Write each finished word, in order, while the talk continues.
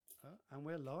And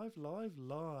we're live. Yeah,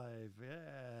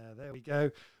 there we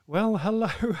go. Well, hello.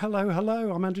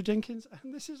 I'm Andrew Jenkins,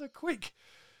 and this is a quick,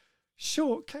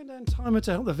 short countdown timer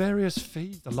to help the various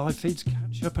feeds, the live feeds,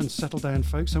 catch up and settle down,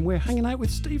 folks. And we're hanging out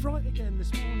with Steve Wright again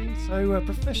this morning. So, a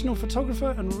professional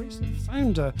photographer and recent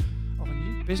founder of a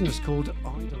new business called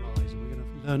Eyedolise. And we're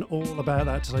going to learn all about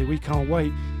that today. We can't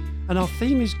wait. And our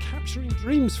theme is capturing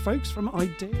dreams, folks, from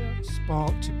idea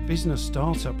spark to business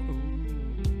startup.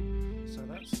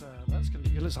 That's going to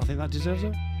be good. I think that deserves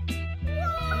it.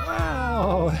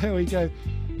 Wow, there we go.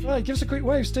 Right, give us a quick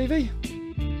wave, Stevie.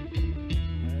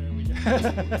 There we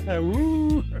go.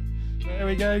 Woo. There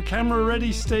we go. Camera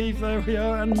ready, Steve. There we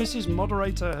are. And Mrs.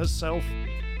 Moderator herself.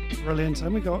 Brilliant.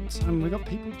 And we got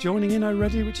people joining in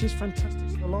already, which is fantastic.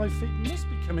 So the live feed must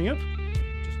be coming up.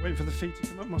 Just waiting for the feed to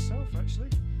come up myself, actually.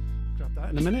 Grab that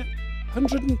in a minute.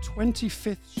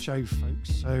 125th show,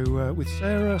 folks. So with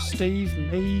Sarah, Steve,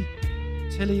 me,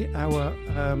 Tilly, our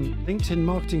LinkedIn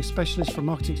marketing specialist from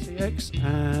Marketing CX,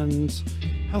 and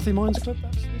Healthy Minds Club.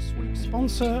 That's this week's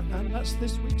sponsor, and that's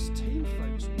this week's team,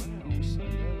 folks. Wow! So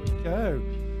there we go.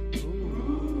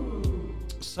 Ooh.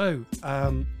 So,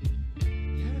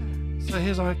 So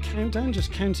here's our countdown,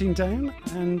 just counting down,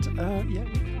 and we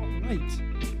can't wait for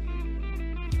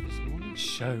this morning's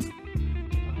show.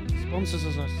 Sponsors,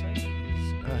 as I said,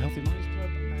 is Healthy Minds Club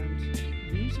and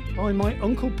music by my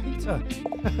Uncle Peter.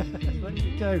 There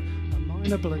you go, a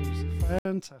minor blues.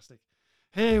 Fantastic.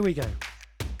 Here we go.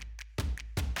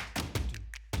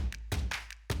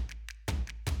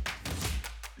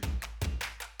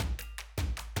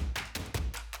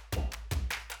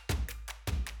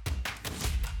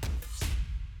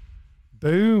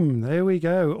 Boom, there we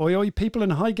go. Oi, oi, people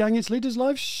and hi, gang. It's Leaders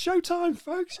Live showtime,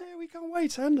 folks. Here we can't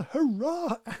wait. And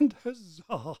hurrah and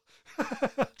huzzah.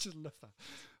 Just love that.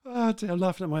 Oh, dear, I'm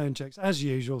laughing at my own jokes, as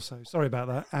usual. So sorry about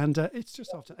that. And it's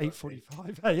just after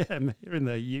 8:45 a.m. here in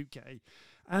the UK.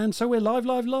 And so we're live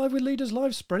with Leaders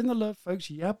Live, spreading the love, folks.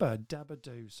 Yabba dabba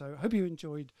do. So I hope you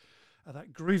enjoyed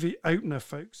that groovy opener,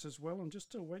 folks, as well. I'm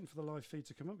just still waiting for the live feed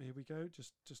to come up. Here we go.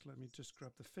 Just let me just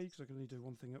grab the feed because I can only do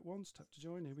one thing at once. Tap to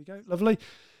join. Here we go. Lovely.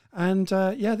 And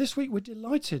this week we're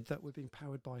delighted that we're being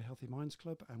powered by Healthy Minds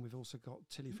Club, and we've also got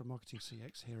Tilly from Marketing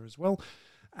CX here as well.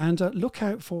 And look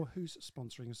out for who's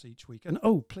sponsoring us each week. And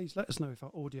please let us know if our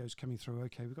audio is coming through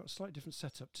okay. We've got a slightly different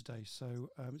setup today,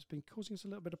 so it's been causing us a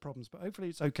little bit of problems, but hopefully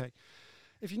it's okay.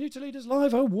 If you're new to Leaders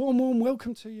Live, a warm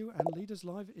welcome to you. And Leaders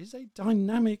Live is a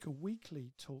dynamic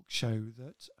weekly talk show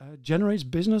that generates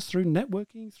business through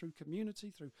networking, through community,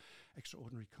 through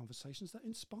extraordinary conversations that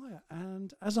inspire.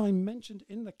 And as I mentioned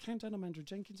in the countdown, I'm Andrew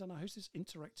Jenkins, and I host this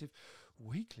interactive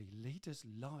weekly Leaders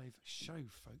Live show,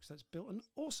 folks, that's built an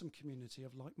awesome community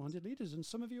of like-minded leaders. And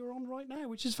some of you are on right now,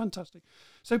 which is fantastic.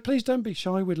 So please don't be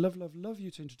shy. We'd love you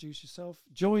to introduce yourself.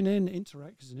 Join in,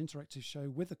 interact. It's an interactive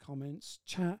show with the comments,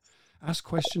 chat, ask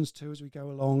questions too as we go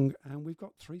along. And we've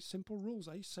got 3 simple rules: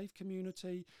 a safe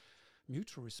community,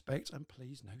 mutual respect, and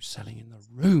please no selling in the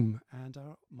room. And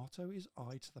our motto is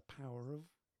I to the power of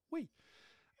we.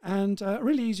 And a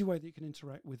really easy way that you can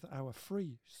interact with our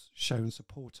free show and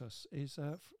support us is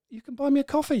you can buy me a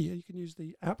coffee. You can use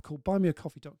the app called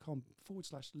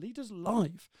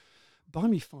buymeacoffee.com/leaderslive. Buy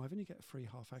me 5 and you get a free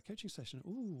half-hour coaching session.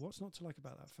 Ooh, what's not to like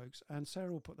about that, folks? And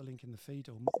Sarah will put the link in the feed,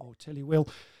 or Tilly will.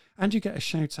 And you get a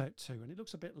shout-out too. And it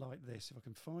looks a bit like this. If I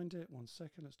can find it. 1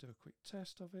 second. Let's do a quick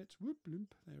test of it. Whoop,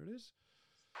 bloop. There it is.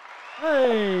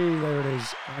 Hey, there it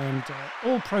is. And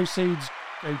all proceeds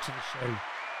go to the show.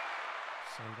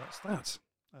 So that's that.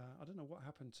 I don't know what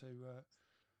happened to...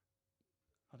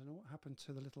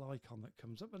 the little icon that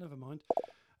comes up, but never mind.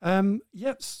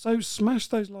 So smash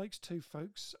those likes too,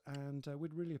 folks, and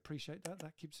we'd really appreciate that.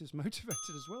 That keeps us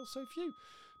motivated as well. So if you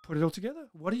put it all together,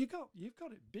 what do you got? You've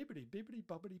got it. Bibbidi, bibbidi,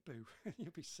 bobbidi, boo.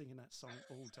 You'll be singing that song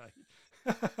all day.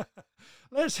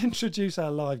 Let's introduce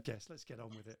our live guest. Let's get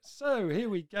on with it. So here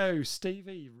we go.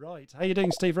 Stevie Wright. How you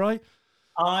doing, Steve Wright?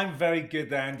 I'm very good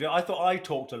there, Andrew. I thought I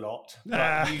talked a lot,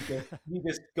 but you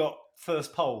just got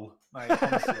first pole, mate.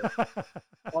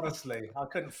 Honestly, I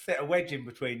couldn't fit a wedge in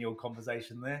between your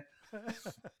conversation there.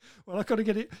 Well, I've got to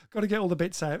get all the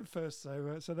bits out first.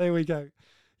 So there we go.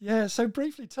 Yeah. So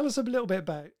briefly, tell us a little bit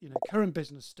about current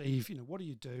business, Steve. What do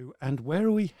you do, and where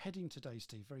are we heading today,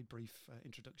 Steve? Very brief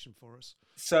introduction for us.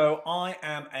 So I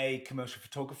am a commercial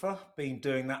photographer. Been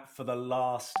doing that for the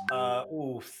last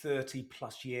 30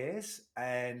 plus years,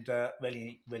 and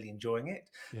really enjoying it.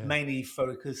 Yeah. Mainly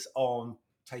focus on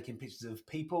taking pictures of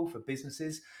people for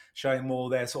businesses, showing more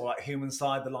their sort of like human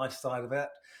side, the life side of it.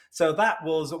 So that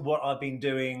was what I've been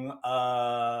doing in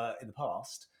the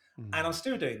past, and I'm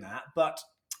still doing that. But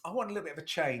I wanted a little bit of a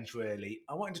change, really.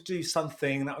 I wanted to do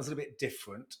something that was a little bit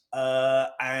different,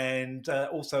 and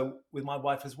also with my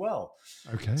wife as well.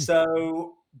 Okay.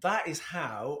 So that is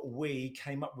how we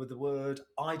came up with the word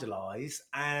idolise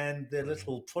and the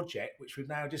little project which we've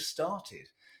now just started.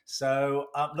 So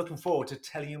I'm looking forward to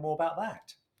telling you more about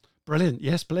that. Brilliant.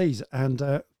 Yes, please.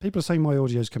 And people are saying my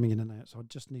audio is coming in and out, so I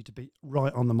just need to be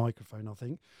right on the microphone, I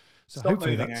think. So Stop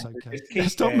hopefully moving, that's Andrew. okay. Just keep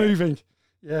Stop there. moving.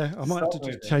 Yeah, I might have to Stop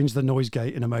just moving. change the noise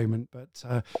gate in a moment.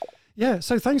 But yeah,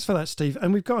 so thanks for that, Steve.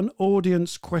 And we've got an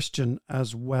audience question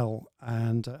as well.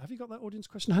 And have you got that audience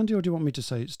question handy, or do you want me to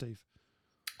say it, Steve?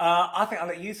 I think I'll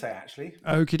let you say it, actually.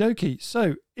 Okie dokie.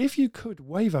 So if you could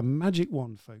wave a magic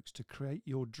wand, folks, to create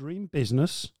your dream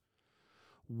business,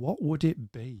 what would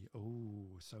it be? Oh,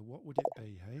 so what would it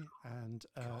be, hey? And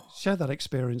share that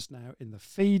experience now in the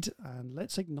feed, and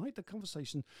let's ignite the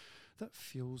conversation that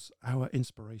fuels our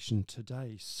inspiration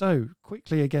today. So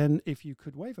quickly again, if you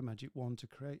could wave a magic wand to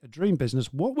create a dream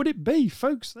business, what would it be,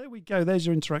 folks? There we go. There's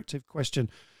your interactive question.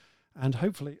 And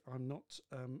hopefully I'm not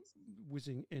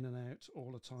whizzing in and out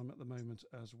all the time at the moment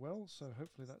as well. So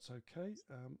hopefully that's okay.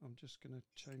 I'm just going to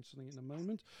change something in a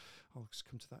moment. I'll just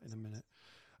come to that in a minute.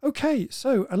 Okay,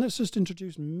 so, and let's just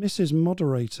introduce Mrs.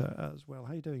 Moderator as well.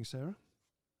 How are you doing, Sarah?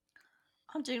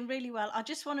 I'm doing really well. I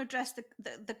just want to address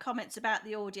the comments about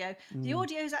the audio. The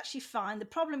audio is actually fine. The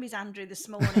problem is Andrew this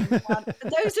morning. For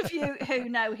those of you who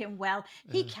know him well,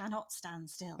 he cannot stand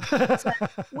still. So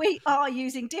we are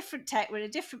using different tech. We're in a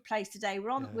different place today. We're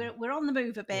on the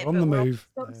move a bit. We're on the move.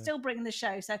 Still bringing the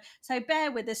show. So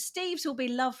bear with us. Steve's will be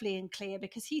lovely and clear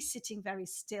because he's sitting very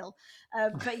still.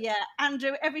 But yeah,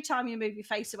 Andrew, every time you move your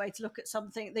face away to look at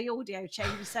something, the audio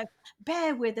changes. So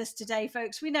bear with us today,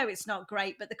 folks. We know it's not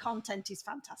great, but the content is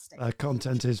fantastic.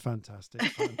 Content is fantastic.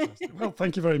 Fantastic. Well,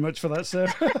 thank you very much for that,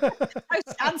 Sarah. Oh,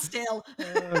 stand still.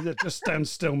 Yeah, just stand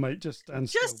still, mate. Just stand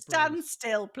still. Just stand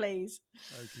still, please.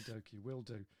 Okie dokie, will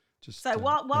do. Just so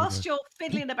whilst you're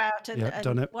fiddling about and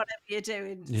whatever you're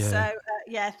doing. Yeah. So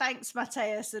yeah, thanks,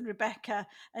 Mateus and Rebecca,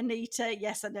 Anita.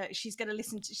 Yes, I know she's going to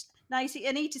listen to. Now you see,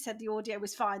 Anita said the audio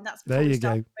was fine. That's before there you we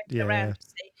go. Yeah. Around,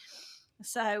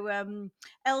 so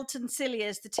Elton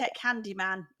Cilliers, the tech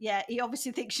handyman, yeah, he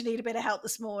obviously thinks you need a bit of help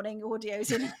this morning.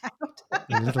 Audio's in and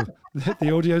out.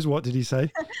 The audio's what did he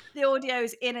say? The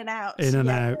audio's in and out. In and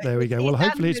out. There we go. Well,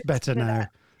 hopefully it's better now.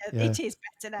 Yeah. It is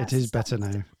better now. It is better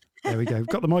now. There we go.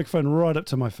 Got the microphone right up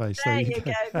to my face. There you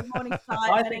go. Good morning,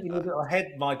 Simon. I think you need a little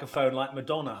head microphone like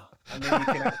Madonna, and then you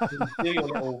can actually do your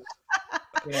little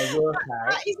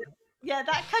workout. Yeah,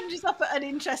 that conjures up an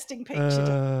interesting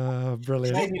picture.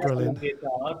 Brilliant. Maybe brilliant. That won't be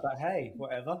hard, but hey,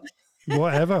 whatever.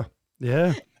 Whatever.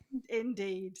 Yeah.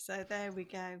 Indeed. So there we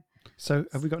go. So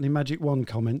have we got any magic wand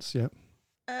comments yet?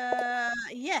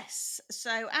 Yes.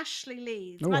 So Ashley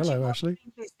Lee. Oh, hello, Ashley.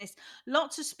 Business.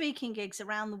 Lots of speaking gigs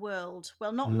around the world.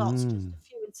 Well, not lots, just a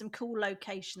few in some cool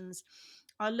locations.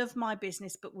 I love my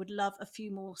business, but would love a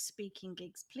few more speaking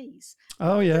gigs, please.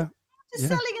 Oh, yeah. Just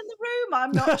selling in the room,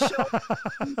 I'm not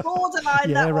sure. Borderline.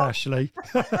 Yeah, that Ashley.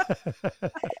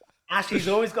 Ashley's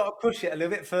always got to push it a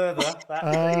little bit further. That's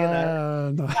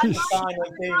nice.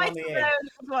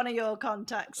 One of your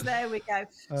contacts. There we go.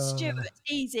 Stuart,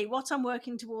 easy. What I'm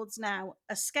working towards now,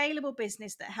 a scalable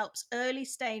business that helps early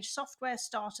stage software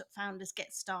startup founders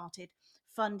get started,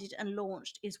 funded and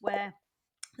launched is where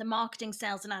the marketing,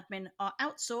 sales and admin are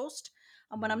outsourced.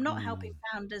 And when I'm not helping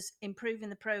founders improving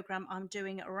the program, I'm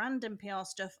doing random PR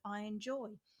stuff I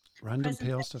enjoy. Random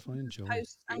PR stuff I enjoy.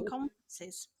 Posts and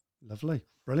conferences. Lovely.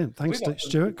 Brilliant. Thanks,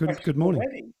 Stuart. Good morning.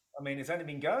 Already. I mean, it's only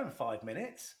been going 5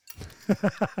 minutes.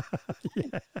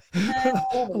 Yeah.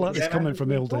 I like this comment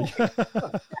from Ildy.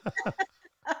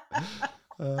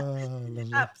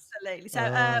 Absolutely. So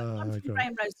one from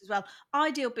Rainbows as well.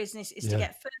 Ideal business is to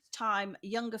get first-time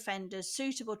young offenders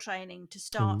suitable training to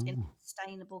start in a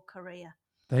sustainable career.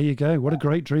 There you go. What a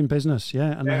great dream business.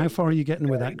 Yeah. And how far are you getting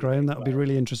with that, Graham? That would be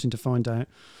really interesting to find out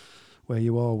where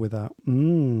you are with that.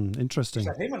 Interesting. Is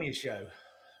that him on your show?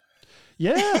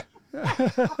 Yeah.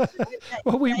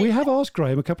 Well, we have asked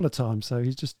Graham a couple of times, so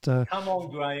he's just... Come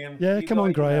on, Graham. Yeah, come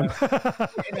on, Graham. In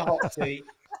the hot seat.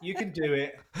 You can do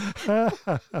it.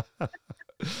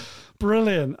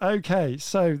 Brilliant. Okay,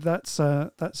 so that's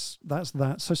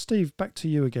that. So Steve, back to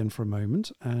you again for a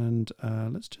moment, and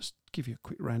let's just give you a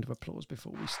quick round of applause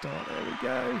before we start. There we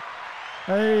go.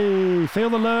 Hey,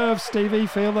 feel the love, Stevie.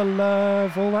 Feel the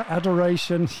love. All that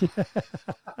adoration. Yeah.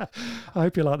 I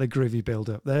hope you like the groovy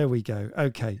build-up. There we go.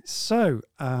 Okay, so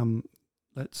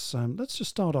let's just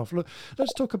start off. Look,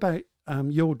 let's talk about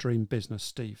your dream business,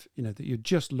 Steve. You know that you're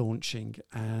just launching,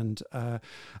 and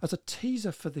as a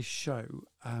teaser for this show,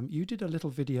 you did a little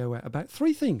video about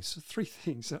three things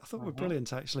that I thought were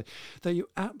brilliant, actually, that you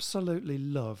absolutely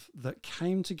love that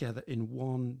came together in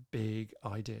one big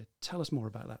idea. Tell us more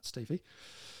about that, Stevie.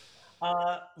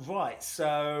 Right.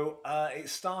 So it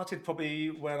started probably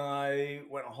when I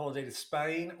went on holiday to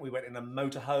Spain. We went in a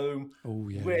motorhome. Oh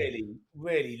yeah,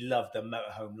 Really loved the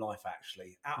motorhome life,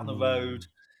 actually. Out on the road,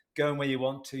 going where you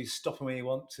want to, stopping where you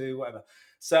want to, whatever.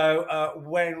 So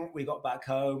when we got back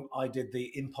home, I did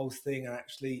the impulse thing and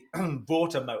actually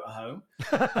bought a motorhome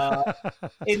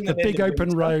in the the big middle of open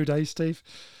winter. road, eh, Steve?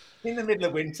 In the middle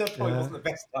of winter, probably wasn't the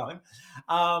best time.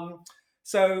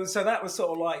 So that was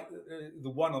sort of like the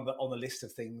one on the list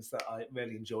of things that I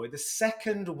really enjoyed. The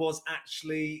second was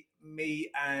actually me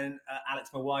and Alex,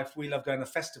 my wife. We love going to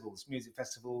festivals, music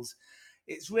festivals.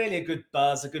 It's really a good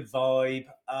buzz, a good vibe.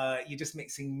 You're just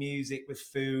mixing music with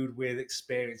food, with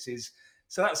experiences.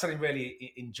 So that was something I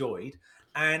really enjoyed.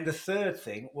 And the third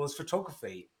thing was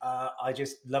photography. I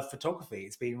just love photography.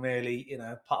 It's been really,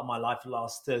 part of my life for the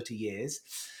last 30 years.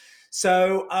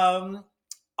 So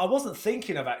I wasn't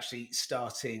thinking of actually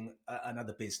starting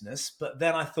another business, but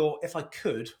then I thought, if I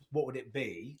could, what would it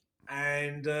be?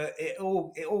 And it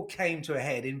all came to a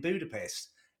head in Budapest,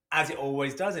 as it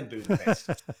always does in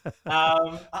Budapest.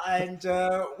 And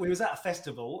we was at a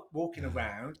festival, walking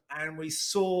around, and we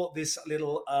saw this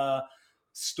little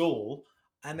stall,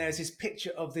 and there's this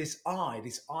picture of this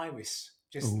iris,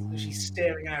 just she's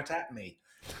staring out at me.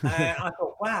 And I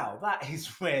thought, wow, that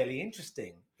is really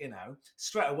interesting.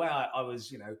 Straight away I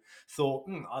was, thought,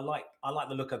 I like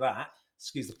the look of that.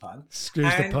 Excuse the pun.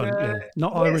 Excuse the pun. Yeah,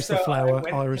 not Iris the flower,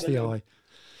 Iris the eye.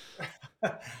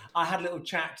 I had a little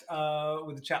chat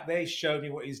with the chap there. He showed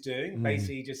me what he's doing.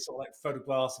 Basically, just sort of like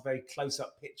photographs a very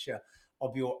close-up picture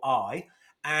of your eye,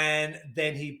 and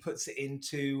then he puts it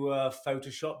into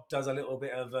Photoshop, does a little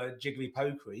bit of jiggery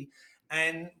pokery,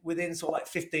 and within sort of like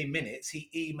 15 minutes, he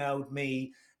emailed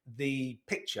me the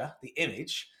picture, the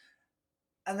image,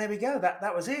 and there we go.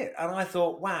 That was it. And I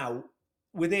thought, wow,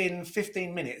 within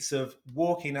 15 minutes of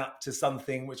walking up to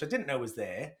something which I didn't know was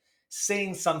there,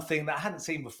 seeing something that I hadn't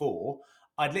seen before,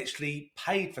 I'd literally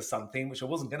paid for something which I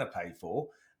wasn't going to pay for,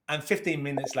 and 15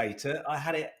 minutes later, I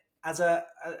had it as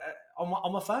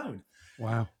on my phone.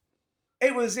 Wow.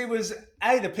 It was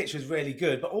the picture was really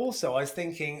good, but also I was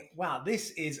thinking, wow, this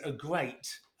is a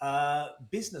great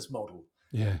business model.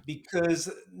 Yeah.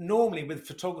 Because normally with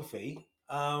photography,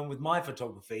 with my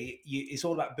photography, it's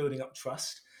all about building up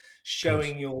trust,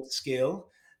 showing your skill,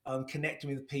 connecting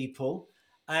with people,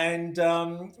 and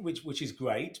which is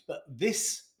great. But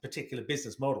this particular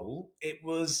business model, it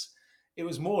was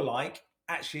more like,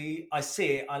 actually, I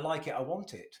see it, I like it, I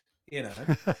want it,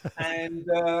 and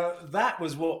that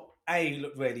was what A,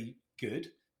 looked really good.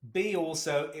 B,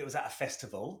 also it was at a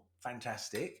festival,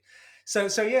 fantastic. So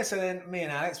then me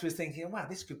and Alex was thinking, wow,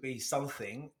 this could be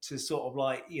something to sort of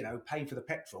like, pay for the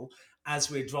petrol as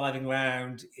we're driving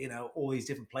around, all these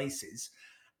different places.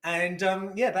 And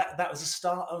that was the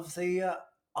start of the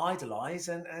Eyedolise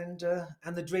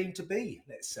and the dream to be,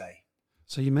 let's say.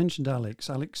 So you mentioned Alex.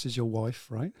 Alex is your wife,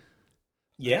 right?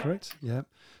 Yeah. Correct? Yeah.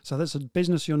 So that's a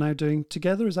business you're now doing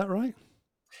together, is that right?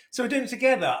 So we're doing it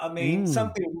together. I mean,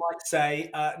 some people might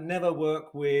say, never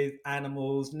work with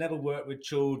animals, never work with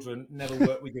children, never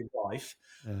work with your wife.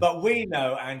 Yeah. But we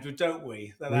know, Andrew, don't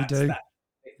we? We do.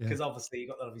 Because obviously you've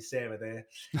got the lovely Sarah there.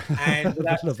 And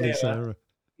without lovely Sarah,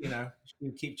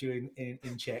 she'll keep you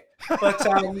in check. But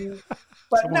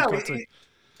no,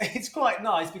 it's quite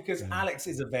nice because Alex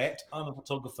is a vet. I'm a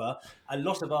photographer. A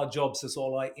lot of our jobs are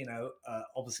sort of like,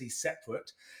 obviously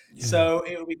separate. Yeah. So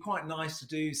it would be quite nice to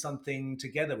do something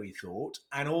together, we thought.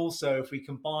 And also if we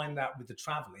combine that with the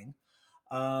traveling,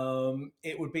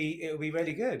 it would be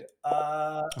really good.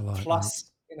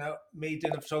 Plus, me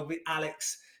doing the photography,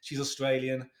 Alex, she's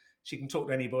Australian. She can talk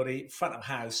to anybody. Front of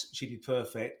house, she'd be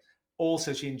perfect.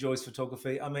 Also, she enjoys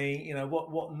photography. I mean,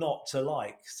 what not to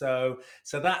like? So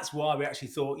that's why we actually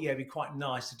thought, it'd be quite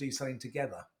nice to do something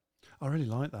together. I really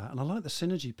like that. And I like the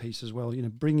synergy piece as well,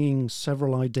 bringing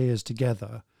several ideas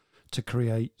together to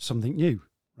create something new,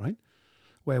 right?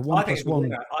 Where one plus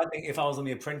one... I think if I was on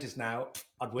The Apprentice now,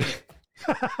 I'd win it.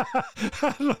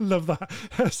 I love that.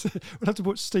 We'll have to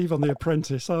put Steve on The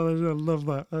Apprentice. I love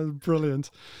that. That's brilliant.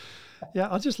 Yeah,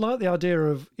 I just like the idea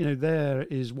of, there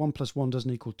is 1 + 1 doesn't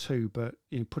equal 2, but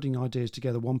putting ideas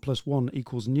together, 1 + 1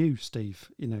 equals new, Steve,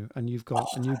 and you've got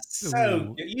a new...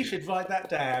 So you should write that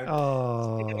down.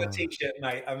 Stick it on a t-shirt,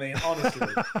 mate. I mean, honestly,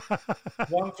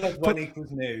 1 + 1 equals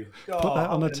new. God, put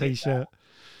that on a t-shirt.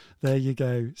 There you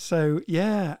go. So,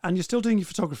 yeah. And you're still doing your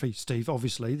photography, Steve,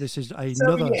 obviously. This is So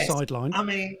another yes, sideline. I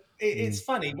mean it's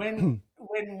funny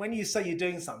when you say you're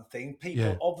doing something, people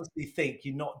Yeah. obviously think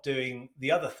you're not doing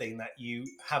the other thing that you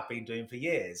have been doing for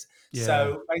years. Yeah.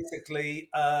 So basically,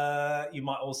 you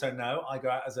might also know I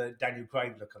go out as a Daniel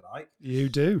Craig lookalike. You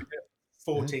do.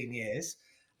 14 years.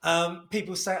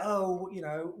 People say, "Oh, you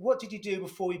know, what did you do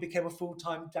before you became a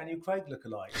full-time Daniel Craig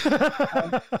lookalike?"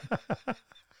 Um,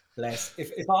 Bless.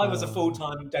 If I was a Oh,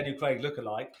 full-time Daniel Craig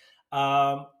lookalike,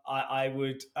 I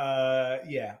would,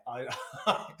 yeah,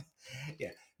 yeah.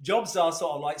 Jobs are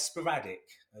sort of like sporadic,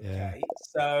 yeah. okay?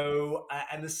 So,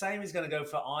 and the same is going to go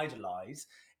for Idolize.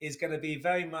 Is going to be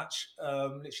very much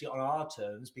literally on our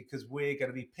terms because we're going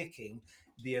to be picking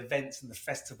the events and the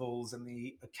festivals and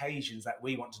the occasions that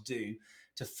we want to do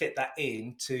to fit that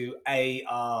into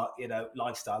our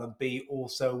lifestyle and b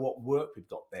also what work we've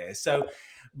got there. So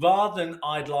rather than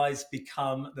Idolize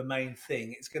become the main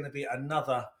thing, it's going to be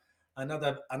another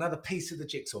piece of the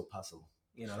jigsaw puzzle.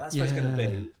 That's what it's going to Yeah.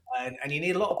 be, and you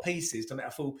need a lot of pieces to make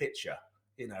a full picture.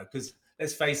 Because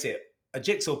let's face it, a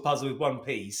jigsaw puzzle with one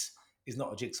piece is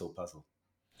not a jigsaw puzzle.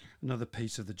 Another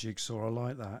piece of the jigsaw. I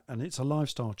like that. And it's a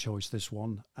lifestyle choice, this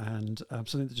one, and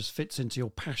something that just fits into your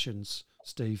passions,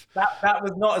 Steve. That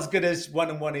was not as good as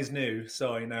one and one is new.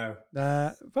 Sorry, no.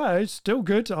 Well, it's still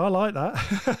good. I like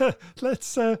that.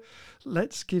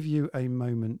 Let's give you a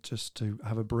moment just to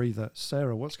have a breather.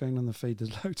 Sarah, what's going on in the feed?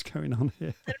 There's loads going on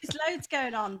here. There's loads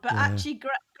going on, but actually,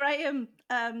 Graham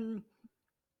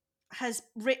has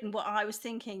written what I was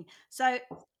thinking. So,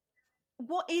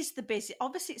 what is the business?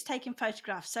 Obviously, it's taking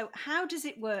photographs. So, how does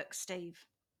it work, Steve?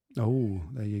 Oh,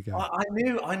 there you go.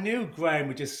 I knew Graham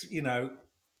would just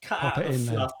cut Pop out it the in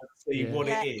there. fluff and see what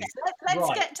Yeah, it is. let's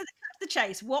Right. get to the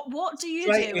chase. What do you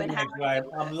Straight do in and how there, does Graham. it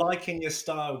I'm work? liking your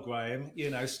style, Graham.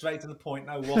 Straight to the point,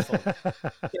 no waffle.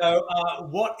 So,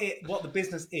 what the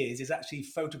business is actually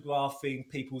photographing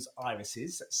people's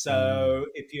irises. So,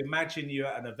 if you imagine you're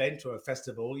at an event or a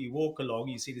festival, you walk along,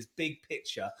 you see this big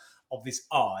picture of this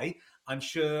eye. I'm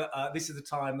sure this is the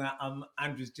time that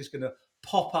Andrew's just going to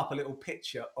pop up a little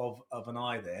picture of an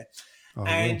eye there, I will.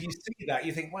 and you see that,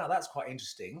 you think, wow, that's quite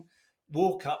interesting.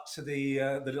 Walk up to the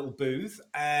little booth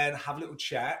and have a little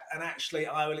chat, and actually,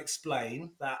 I will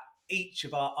explain that each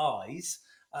of our eyes,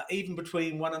 even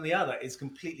between one and the other, is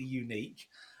completely unique.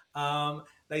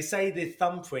 They say the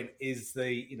thumbprint is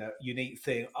the unique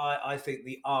thing. I think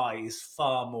the eye is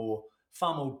far more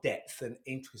depth and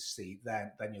intricacy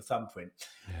than your thumbprint.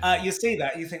 Yeah. You see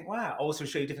that, you think, wow. I also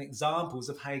show you different examples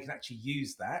of how you can actually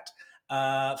use that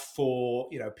for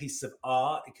pieces of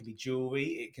art. It can be jewelry.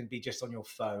 It can be just on your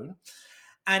phone.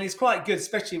 And it's quite good,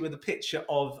 especially with a picture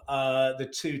of the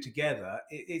two together.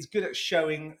 It's good at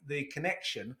showing the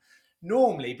connection,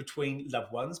 normally between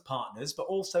loved ones, partners, but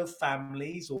also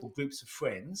families or groups of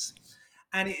friends.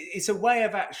 And it's a way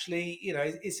of actually,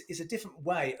 it's a different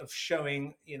way of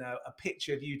showing, a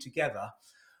picture of you together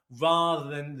rather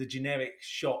than the generic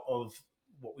shot of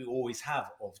what we always have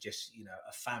of just,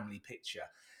 a family picture.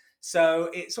 So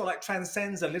it sort of like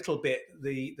transcends a little bit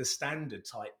the standard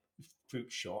type group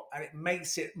shot, and it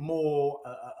makes it more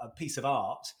a piece of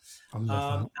art. I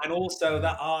love that. And also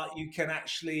that art you can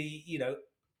actually,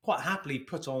 quite happily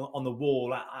put on the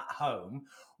wall at home.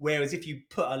 Whereas if you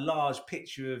put a large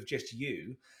picture of just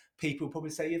you, people probably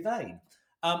say you're vain.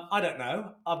 I don't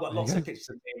know. I've got There you lots go. of pictures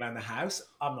of me around the house.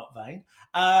 I'm not vain.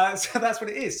 So that's what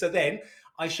it is. So then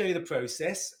I show you the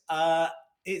process.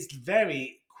 It's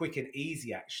very quick and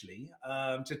easy, actually.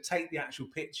 To take the actual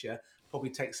picture probably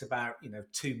takes about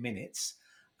 2 minutes.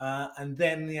 And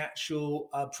then the actual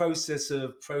process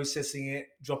of processing it,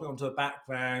 dropping onto a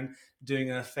background, doing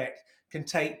an effect can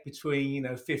take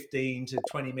between 15 to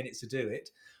 20 minutes to do it.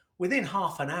 Within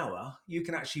half an hour, you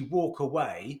can actually walk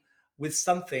away with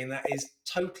something that is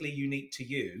totally unique to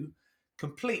you,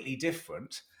 completely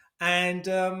different.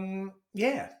 And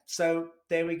yeah, so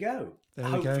there we go. There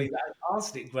we go. Hopefully that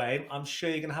answered it, Graham. I'm sure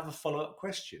you're going to have a follow-up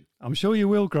question. I'm sure you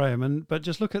will, Graham. But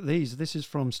just look at these. This is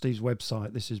from Steve's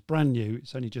website. This is brand new.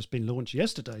 It's only just been launched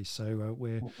yesterday. So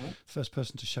we're the first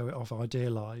person to show it off,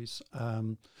 Eyedolise.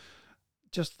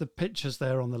 Just the pictures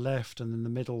there on the left and in the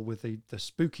middle with the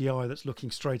spooky eye that's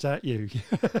looking straight at you.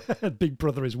 Big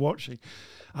Brother is watching.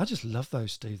 I just love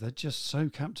those, Steve. They're just so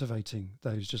captivating,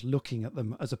 those, just looking at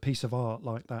them as a piece of art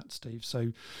like that, Steve.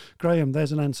 So, Graham,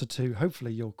 there's an answer to,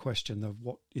 hopefully, your question of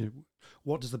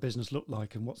what does the business look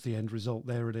like and what's the end result?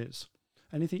 There it is.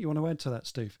 Anything you want to add to that,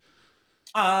 Steve?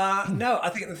 No, I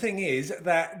think the thing is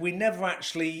that we never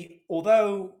actually,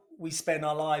 although we spend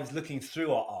our lives looking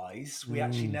through our eyes, we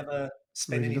actually never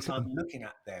spend Really any look at time them. looking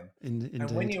at them. And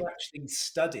when Indeed. you actually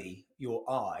study your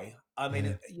eye, I mean,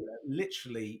 Yeah.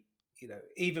 literally,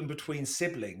 even between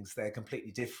siblings, they're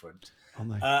completely different.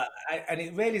 Aren't they? And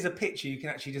it really is a picture you can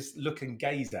actually just look and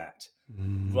gaze at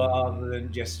rather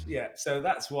than just, Mm. So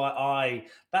that's why I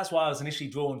was initially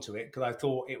drawn to it, because I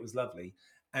thought it was lovely.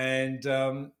 And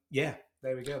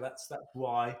there we go. That's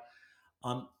why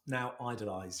I'm now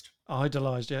idolized.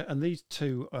 Idolized, yeah. And these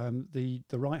two, the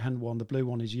right hand one, the blue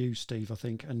one is you, Steve, I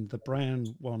think, and the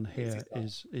brown one It's here exciting.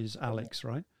 is Alex,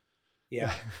 right?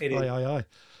 Yeah, Yeah. it is. Aye, aye, aye.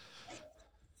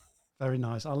 Very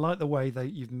nice. I like the way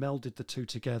that you've melded the two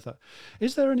together.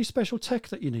 Is there any special tech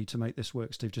that you need to make this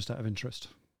work, Steve, just out of interest?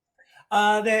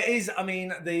 There is. I mean,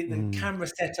 the Mm. camera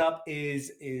setup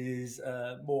is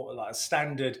more like a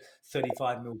standard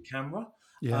 35 mm camera.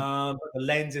 Yeah. But the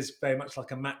lens is very much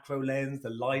like a macro lens. The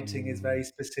lighting is Mm. very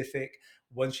specific.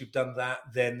 Once you've done that,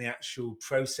 then the actual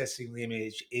processing of the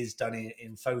image is done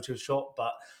in Photoshop.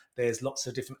 But there's lots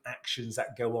of different actions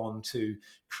that go on to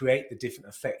create the different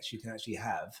effects you can actually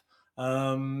have.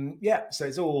 So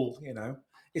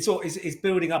it's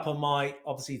building up on my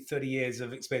obviously 30 years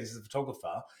of experience as a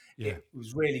photographer. Yeah. It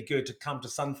was really good to come to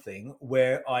something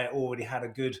where I already had a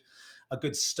good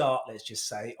start, let's just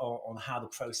say, on how the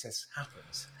process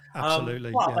happens.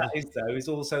 Absolutely. Part of Yeah. that is though is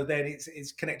also then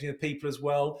it's connecting with people as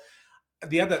well.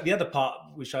 The other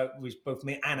part which both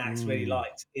me and Axe really Mm.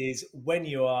 liked is when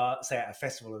you are, say, at a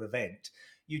festival or event,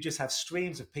 you just have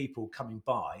streams of people coming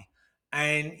by,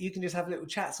 and you can just have little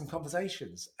chats and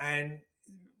conversations. And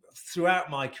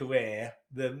throughout my career,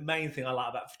 the main thing I like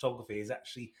about photography is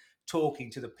actually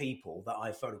talking to the people that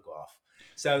I photograph.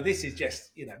 So this is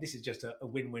just a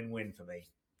win-win-win for me.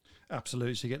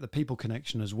 Absolutely. So you get the people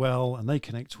connection as well, and they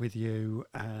connect with you.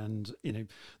 And,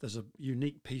 there's a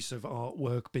unique piece of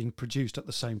artwork being produced at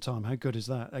the same time. How good is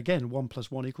that? Again,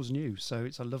 1+1 = new. So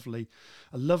it's a lovely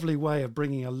way of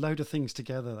bringing a load of things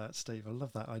together, that, Steve. I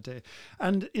love that idea.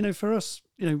 And, for us,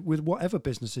 with whatever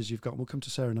businesses you've got, and we'll come to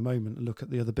Sarah in a moment and look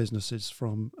at the other businesses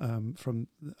from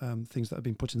things that have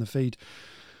been put in the feed,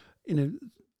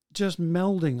 just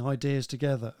melding ideas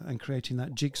together and creating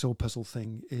that jigsaw puzzle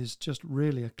thing is just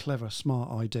really a clever,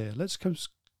 smart idea. Let's go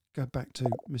back to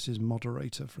Mrs.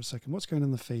 Moderator for a second. What's going on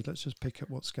in the feed? Let's just pick up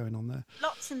what's going on there.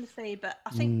 Lots in the feed, but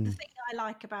I think the thing I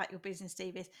like about your business,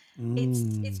 Steve, is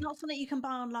it's not something you can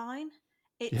buy online.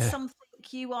 It's Yeah. something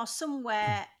you are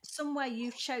somewhere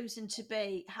you've chosen to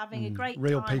be, having a great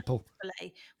Real time, people.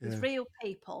 hopefully, Yeah. with real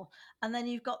people, and then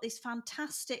you've got this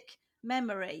fantastic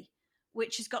memory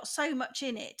which has got so much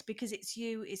in it because it's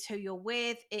you, it's who you're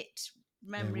with, it's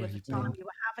memory where of the you've time been, you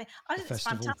were having. I the think it's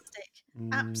festival. fantastic.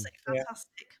 Absolutely Yeah.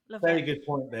 fantastic. Love Very it. good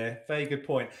point there. Very good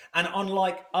point. And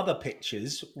unlike other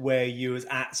pictures where you was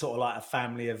at sort of like a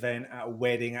family event, at a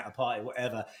wedding, at a party,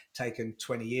 whatever, taken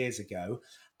 20 years ago,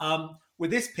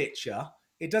 with this picture,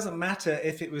 it doesn't matter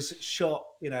if it was shot,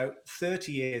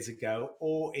 30 years ago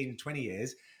or in 20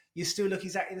 years, you still look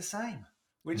exactly the same,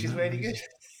 which Isn't is that really good. amazing?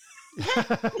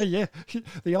 Yeah.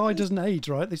 The eye doesn't age,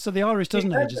 right? So the iris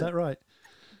doesn't age. Is that right?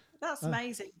 That's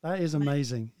amazing. That is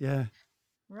amazing. Yeah.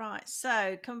 Right,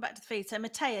 so coming back to the feed. So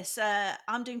Matthias,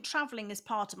 I'm doing travelling as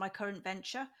part of my current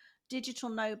venture. Digital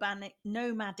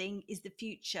nomading is the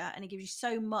future, and it gives you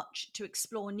so much to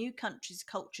explore new countries,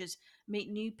 cultures, meet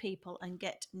new people, and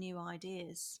get new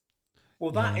ideas.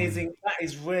 Well, that is Yeah. that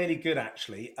is really good,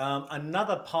 actually.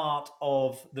 Another part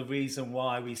of the reason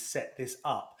why we set this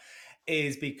up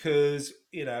is because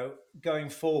going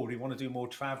forward we want to do more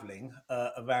traveling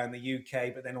around the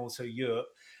UK, but then also Europe,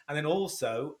 and then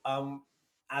also,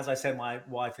 as I said, my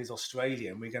wife is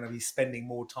Australian. We're going to be spending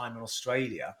more time in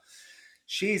Australia.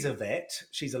 She's a vet,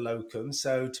 she's a locum,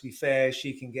 so to be fair,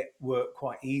 she can get work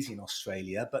quite easy in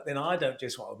Australia. But then I don't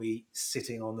just want to be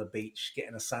sitting on the beach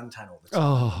getting a suntan all the time.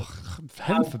 Oh, heaven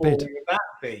How forbid. boring would that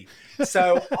be?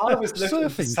 So I was looking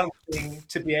for Surfing. something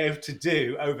to be able to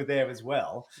do over there as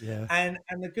well. Yeah. And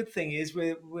the good thing is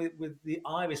with the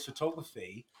iris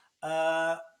photography,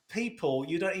 people,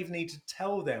 you don't even need to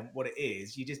tell them what it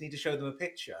is. You just need to show them a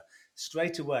picture.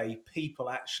 Straight away, people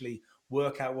actually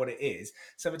work out what it is.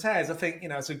 So Matthias, I think,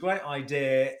 it's a great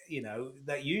idea,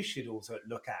 that you should also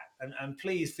look at. And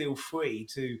please feel free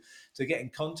to get in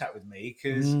contact with me,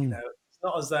 because, it's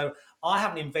not as though I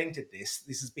haven't invented this.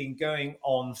 This has been going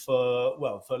on for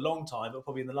a long time, but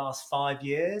probably in the last 5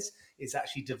 years, it's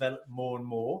actually developed more and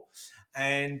more.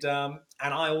 And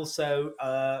I also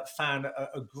found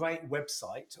a great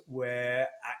website where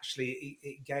actually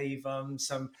it gave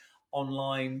some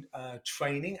online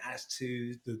training as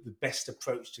to the best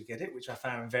approach to get it, which I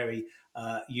found very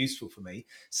useful for me.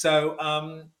 So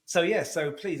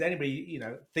so please, anybody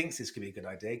thinks this could be a good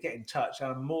idea, get in touch.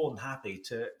 I'm more than happy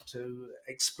to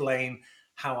explain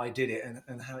how I did it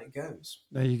and how it goes.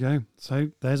 There you go. So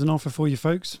there's an offer for you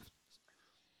folks.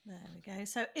 There we go.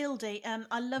 So Ildi,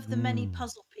 I love the many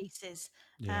puzzle pieces.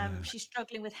 She's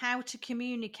struggling with how to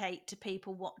communicate to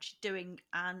people what she's doing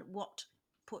and what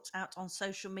puts out on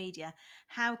social media.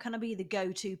 How can I be the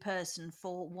go-to person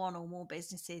for one or more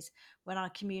businesses when I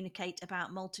communicate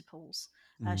about multiples?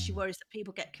 She worries that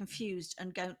people get confused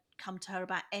and don't come to her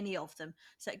about any of them.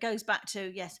 So it goes back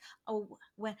to, yes,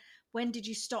 when did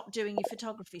you stop doing your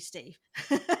photography, Steve?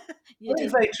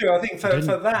 It's very true. I think for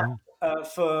that,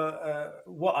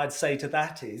 what I'd say to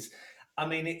that is, I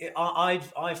mean,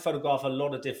 I photograph a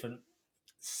lot of different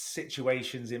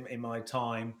situations in my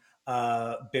time,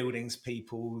 buildings,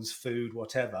 people's food,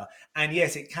 whatever. And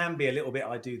yes, it can be a little bit,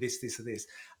 I do this, this, or this.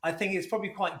 I think it's probably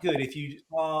quite good if you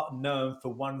are known for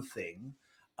one thing.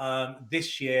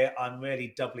 This year, I'm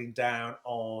really doubling down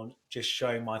on just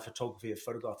showing my photography of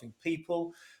photographing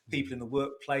people in the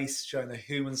workplace, showing the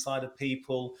human side of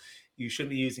people. You shouldn't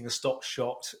be using a stock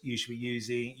shot. You should be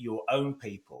using your own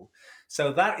people.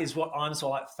 So that is what I'm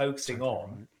sort of like focusing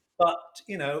on. Right. But,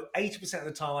 80% of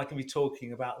the time I can be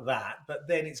talking about that. But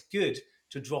then it's good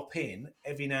to drop in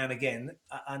every now and again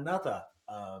another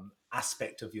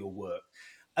aspect of your work.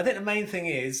 I think the main thing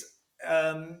is,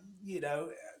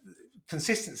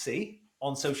 consistency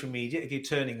on social media, if you're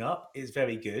turning up, is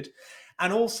very good.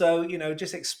 And also,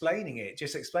 just explaining,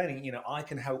 I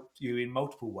can help you in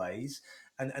multiple ways.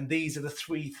 And these are the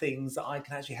 3 things that I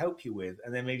can actually help you with.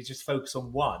 And then maybe just focus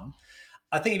on one.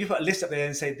 I think if you put a list up there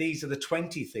and say, these are the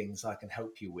 20 things I can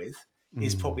help you with,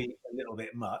 is probably a little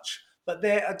bit much. But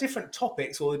there are different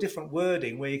topics or a different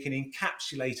wording where you can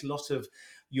encapsulate a lot of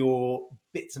your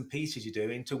bits and pieces you do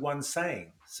into one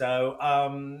saying. So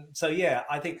yeah,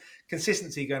 I think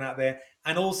consistency going out there,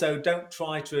 and also don't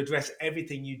try to address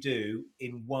everything you do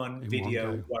in one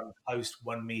video, one post,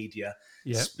 one media.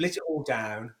 Yep. Split it all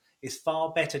down. It's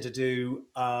far better to do,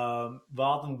 rather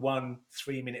than one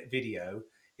 3-minute video,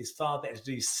 it's far better to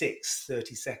do 6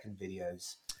 30-second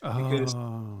videos, because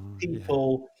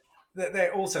people, they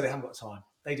haven't got time.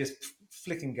 They just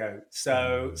flick and go.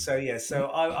 So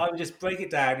I would just break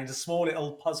it down into small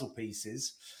little puzzle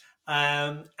pieces,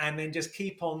 and then just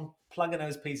keep on plugging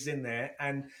those pieces in there,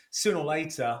 and sooner or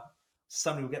later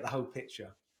somebody will get the whole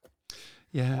picture.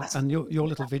 Yeah, and your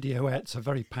little videoettes are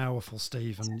very powerful,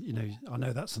 Steve, and I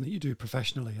know that's something you do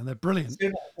professionally, and they're brilliant.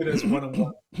 Still not as good as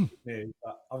one-on-one,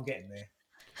 but I'm getting there.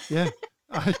 Yeah,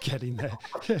 I'm getting there.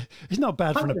 He's not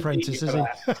bad for an apprentice, is he?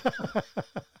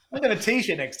 I'm going to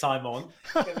T-shirt next time on.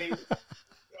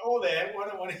 All there,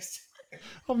 one-on-one is.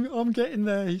 I'm getting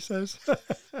there, he says.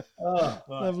 Right.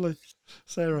 Lovely.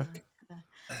 Sarah.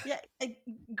 Yeah,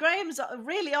 Graham's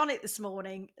really on it this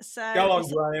morning. So go on,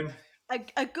 Graham.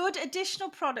 A good additional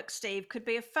product, Steve, could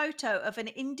be a photo of an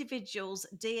individual's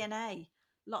DNA.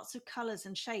 Lots of colours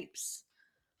and shapes.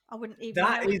 I wouldn't even know.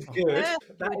 That is good.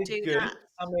 That is good. That.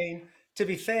 I mean, to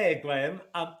be fair, Graham,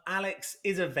 Alex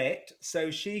is a vet, so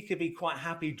she could be quite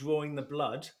happy drawing the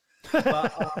blood.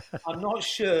 But I'm not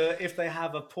sure if they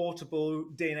have a portable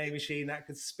DNA machine that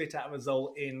could spit out a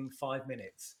result in 5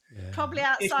 minutes. Yeah. Probably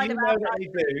outside if of our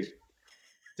that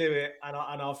do it, and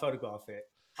I'll photograph it.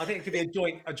 I think it could be a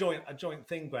joint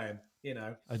thing, Graham.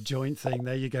 A joint thing.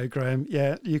 There you go, Graham.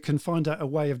 Yeah, you can find out a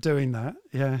way of doing that.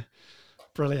 Yeah,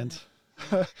 brilliant.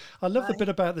 I love the bit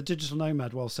about the digital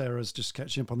nomad while Sarah's just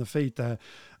catching up on the feed there.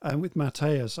 With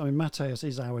Matthias, I mean, Matthias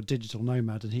is our digital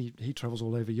nomad, and he travels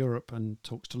all over Europe and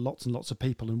talks to lots and lots of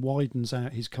people and widens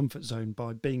out his comfort zone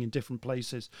by being in different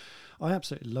places. I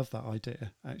absolutely love that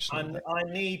idea, actually. I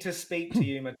need to speak to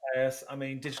you, Matthias. I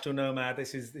mean, digital nomad,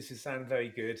 this is sounding very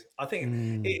good. I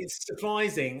think it's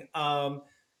surprising.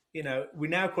 We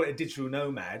now call it a digital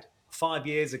nomad. 5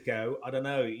 years ago, I don't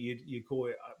know, you'd call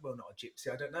it, well, not a gypsy,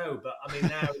 I don't know, but I mean,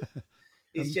 now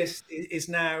it's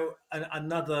now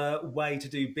another way to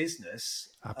do business.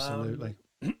 Absolutely.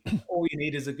 All you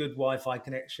need is a good Wi-Fi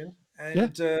connection,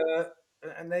 and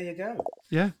there you go.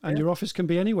 Yeah, and your office can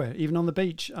be anywhere, even on the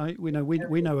beach. We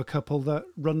know a couple that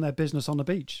run their business on the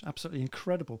beach. Absolutely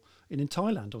incredible, in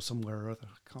Thailand or somewhere or other.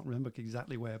 I can't remember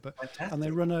exactly where, but fantastic. And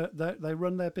they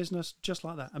run their business just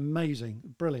like that.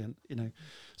 Amazing, brilliant.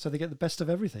 So they get the best of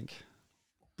everything.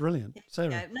 Brilliant,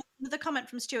 Sarah. Another comment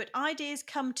from Stuart: ideas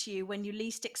come to you when you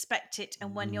least expect it,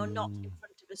 and when you're not in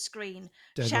front of a screen.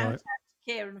 Dead Shout right. out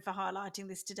Kieran, for highlighting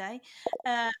this today.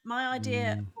 My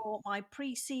idea for my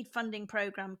pre-seed funding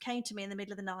program came to me in the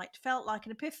middle of the night. Felt like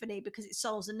an epiphany because it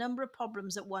solves a number of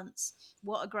problems at once.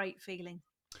 What a great feeling.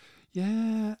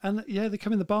 Yeah, and yeah, they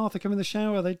come in the bath, they come in the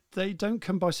shower. They don't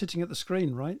come by sitting at the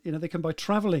screen, right? They come by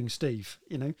traveling, Steve.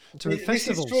 To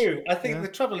festivals. This is true. I think the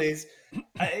trouble is,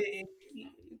 I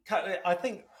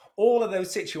think all of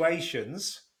those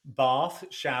situations, bath,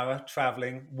 shower,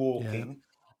 traveling, walking,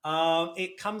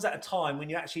 it comes at a time when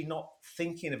you're actually not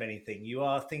thinking of anything. You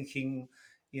are thinking,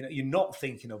 you're not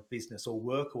thinking of business or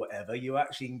work or whatever. You're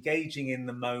actually engaging in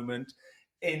the moment,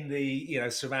 in the,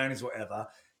 surroundings, whatever.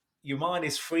 Your mind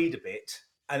is freed a bit.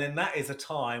 And then that is a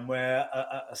time where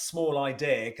a small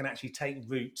idea can actually take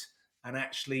root and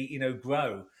actually,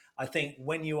 grow. I think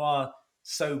when you are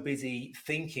so busy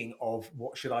thinking of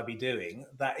what should I be doing,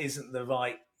 that isn't the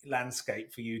right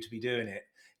landscape for you to be doing it.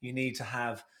 You need to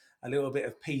have a little bit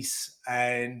of peace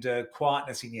and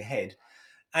quietness in your head,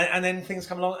 and then things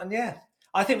come along. And yeah,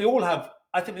 I think we all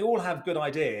have good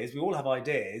ideas. We all have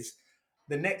ideas.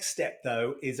 The next step,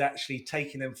 though, is actually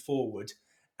taking them forward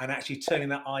and actually turning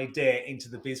that idea into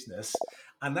the business.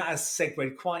 And that has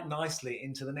segued quite nicely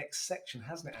into the next section,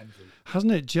 hasn't it, Andrew?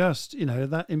 Hasn't it just,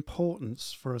 that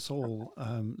importance for us all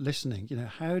listening,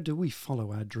 how do we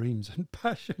follow our dreams and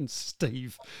passions,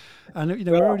 Steve? And,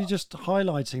 we're already just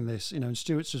highlighting this, and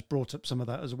Stuart's just brought up some of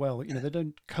that as well. They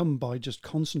don't come by just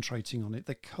concentrating on it.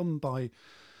 They come by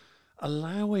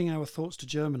allowing our thoughts to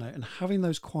germinate and having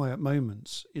those quiet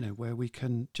moments, where we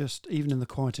can just, even in the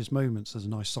quietest moments, there's a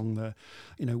nice song there,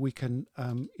 we can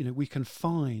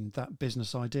find that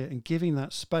business idea, and giving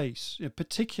that space,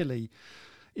 particularly,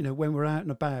 when we're out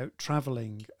and about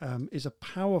traveling, is a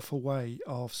powerful way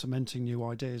of cementing new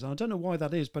ideas. And I don't know why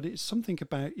that is, but it's something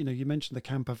about, you mentioned the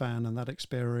camper van and that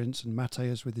experience, and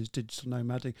Mateus with his digital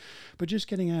nomading, but just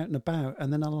getting out and about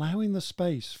and then allowing the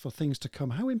space for things to come.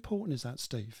 How important is that,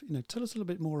 Steve? Tell us a little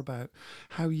bit more about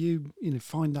how you,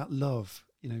 find that love,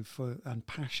 for and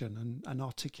passion and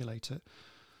articulate it.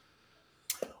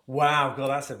 Wow, God,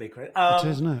 that's a big question. It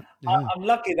is, isn't it? Yeah. I'm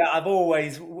lucky that I've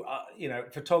always,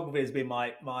 photography has been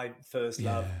my first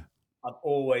love. I've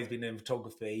always been in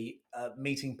photography.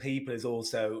 Meeting people has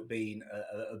also been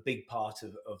a big part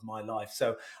of my life.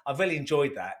 So I've really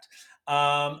enjoyed that.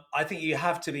 I think you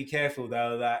have to be careful,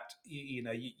 though, that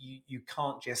you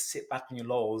can't just sit back on your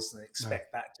laurels and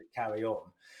expect that to carry on.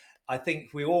 I think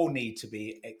we all need to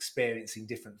be experiencing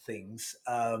different things.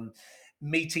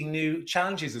 Meeting new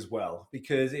challenges as well,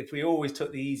 because if we always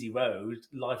took the easy road,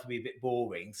 life would be a bit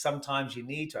boring. Sometimes you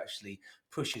need to actually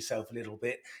push yourself a little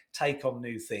bit, take on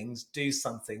new things, do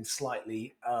something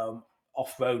slightly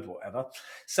off-road, whatever.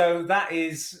 So that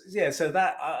is, so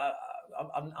that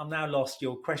I'm now lost.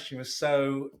 Your question was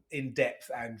so in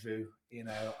depth, Andrew.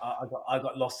 I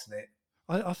got lost in it.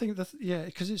 I think that,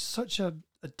 because it's such a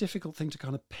difficult thing to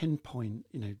kind of pinpoint,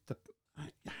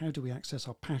 how do we access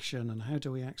our passion, and how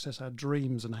do we access our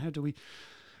dreams, and how do we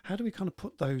kind of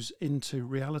put those into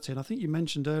reality? And I think you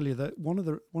mentioned earlier that one of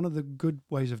the good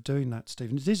ways of doing that,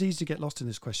 Stephen, it is easy to get lost in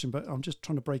this question, but I'm just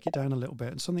trying to break it down a little bit.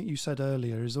 And something you said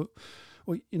earlier is that,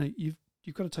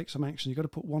 you've got to take some action. You've got to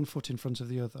put one foot in front of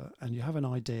the other, and you have an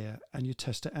idea and you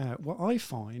test it out. What I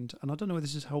find, and I don't know whether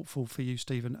this is helpful for you,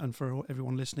 Stephen, and for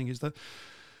everyone listening, is that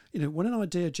when an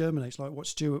idea germinates, like what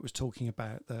Stuart was talking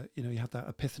about, that you have that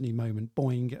epiphany moment,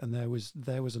 boing, and there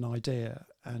was an idea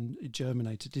and it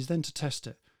germinated, is then to test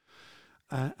it.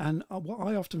 And what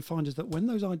I often find is that when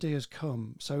those ideas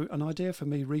come, so an idea for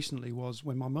me recently was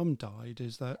when my mum died,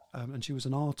 is that, and she was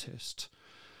an artist,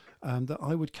 that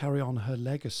I would carry on her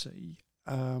legacy,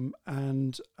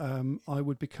 and I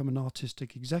would become an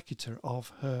artistic executor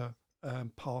of her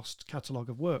past catalogue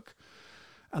of work.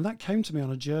 And that came to me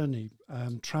on a journey,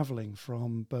 travelling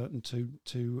from Burton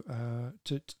to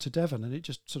Devon, and it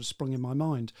just sort of sprung in my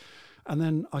mind. And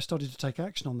then I started to take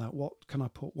action on that. What can I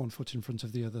put one foot in front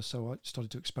of the other? So I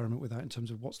started to experiment with that in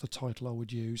terms of what's the title I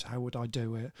would use, how would I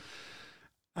do it,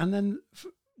 and then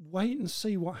wait and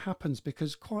see what happens.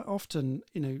 Because quite often,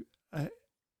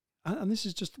 and this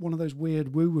is just one of those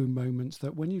weird woo-woo moments,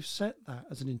 that when you've set that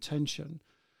as an intention,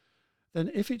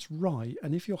 then if it's right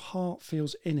and if your heart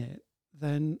feels in it,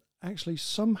 then actually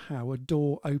somehow a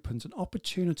door opens, an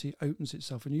opportunity opens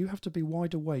itself, and you have to be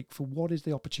wide awake for what is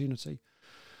the opportunity.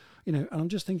 And I'm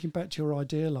just thinking back to your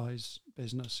Eyedolise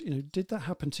business. Did that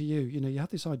happen to you? You had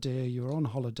this idea, you were on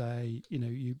holiday,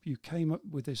 you came up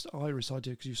with this iris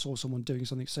idea because you saw someone doing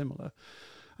something similar,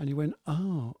 and you went,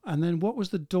 and then what was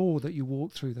the door that you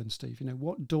walked through then, Steve?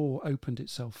 What door opened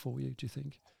itself for you, do you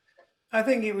think? I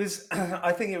think it was,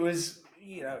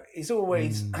 it's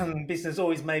always, business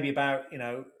always maybe about,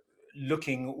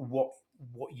 looking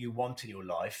what you want in your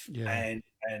life, Yeah.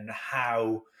 and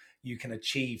how you can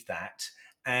achieve that.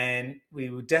 And we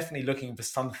were definitely looking for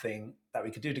something that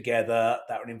we could do together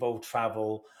that would involve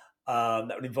travel,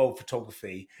 that would involve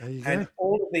photography. There you And go.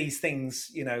 all of these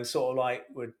things, sort of like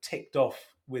were ticked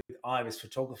off with Iris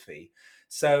Photography.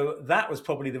 So that was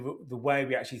probably the way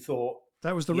we actually thought,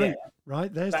 That was the yeah, route,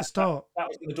 right? There's the that, start. that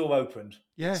was when the door opened.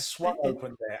 It Yeah. swung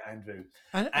open there, Andrew.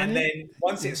 And And it, then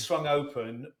once yeah. it swung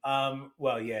open,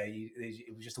 well, yeah,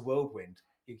 it was just a whirlwind.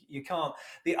 You can't.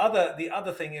 The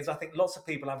other thing is, I think lots of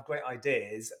people have great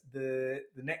ideas. The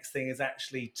next thing is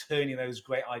actually turning those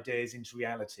great ideas into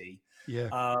reality.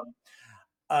 Yeah.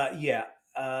 Yeah.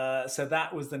 So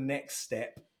that was the next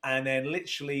step. And then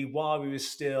literally while we were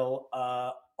still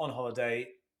on holiday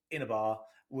in a bar,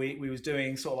 we was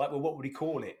doing sort of like, well, what would we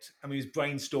call it? And we was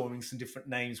brainstorming some different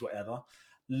names, whatever.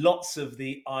 Lots of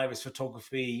the Iris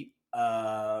photography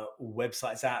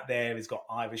websites out there has got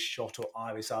Iris Shot or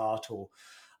Iris Art or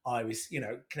Iris,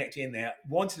 connected in there.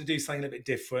 Wanted to do something a little bit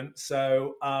different.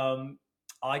 So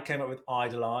I came up with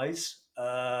Eyedolise.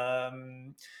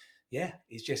 Yeah,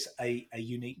 it's just a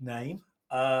unique name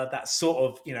that sort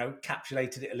of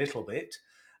capsulated it a little bit,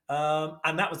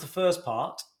 and that was the first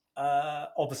part.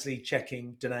 Obviously,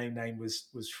 checking domain name was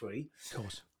free, Of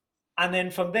course. and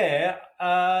then from there,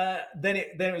 then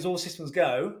it was all systems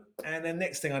go. And then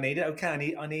next thing I needed, okay, I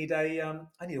need a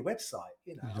website.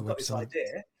 I've got this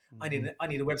idea. Mm-hmm. I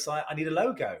need a website. I need a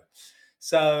logo.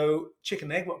 So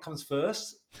chicken and egg, what comes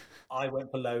first? I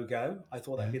went for logo. I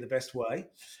thought that'd be the best way.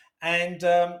 And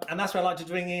that's where I like to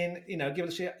bring in, give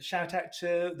a shout out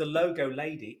to the logo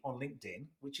lady on LinkedIn,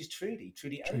 which is Trudy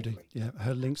Avery. Yeah,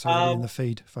 her link's already in the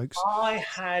feed, folks. I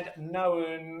had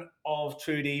known of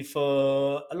Trudy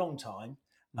for a long time.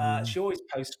 She always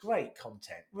posts great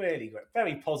content, really great,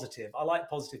 very positive. I like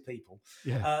positive people.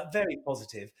 Yeah. Very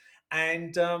positive.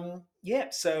 And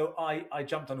so I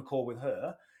jumped on a call with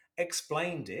her,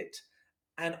 explained it,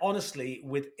 and honestly,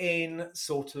 within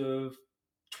sort of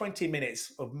 20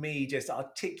 minutes of me just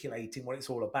articulating what it's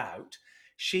all about,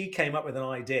 she came up with an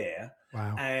idea.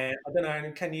 Wow. And I don't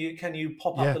know, can you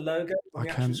pop up the logo on I the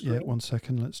actual can. screen? Yeah, 1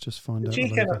 second. Let's just find out the She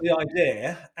came logo. up with the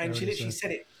idea, and she There it is literally there.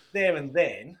 said it there and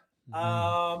then,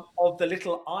 of the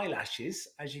little eyelashes,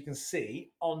 as you can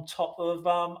see, on top of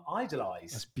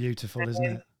Eyedolise. That's beautiful, isn't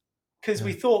it? Because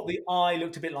we thought the eye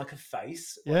looked a bit like a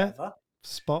face, Yeah. whatever.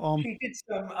 Spot on. She did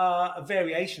some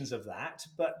variations of that,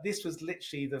 but this was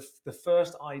literally the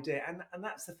first idea, and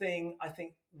that's the thing. I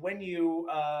think when you're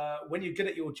good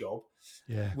at your job,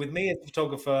 with me as a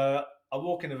photographer, I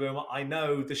walk in the room, I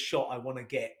know the shot I want to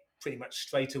get pretty much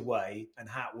straight away and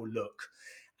how it will look,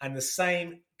 and the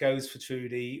same goes for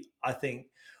Trudy. I think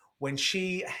when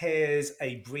she hears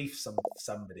a brief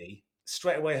somebody,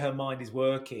 straight away her mind is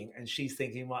working, and she's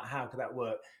thinking, right, how could that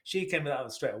work? She came with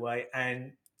that straight away,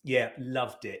 and yeah,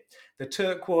 loved it. The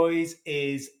turquoise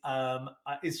is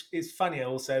funny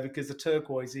also because the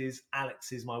turquoise is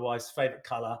Alex's, my wife's favorite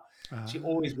color. She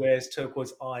always wears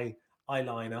turquoise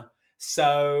eyeliner.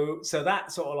 So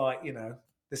that sort of like, the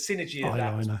synergy of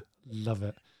that. Eyeliner. Love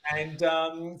it.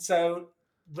 And so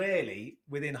really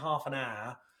within half an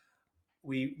hour,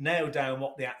 we nailed down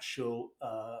what the actual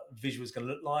visual was going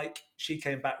to look like. She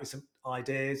came back with some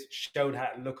ideas, showed how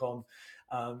to look on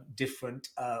different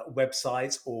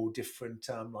websites or different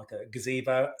like a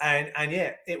gazebo, and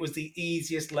yeah, it was the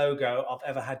easiest logo I've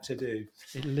ever had to do.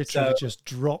 It literally just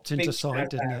dropped into sight,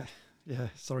 didn't it? Yeah,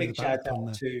 sorry big about shout the pun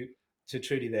out there. to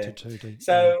Trudy there. To Trudy.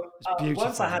 So Yeah.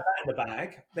 once I had that in the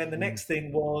bag, then the next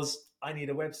thing was I need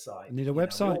a website. I need a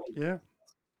website. Yeah.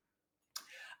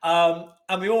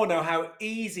 And we all know how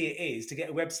easy it is to get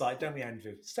a website, don't we,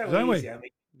 Andrew? So easy. I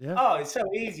mean, yeah. It's so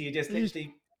easy. You just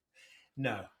literally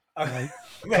no. Content.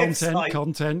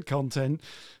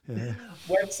 Yeah.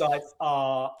 Websites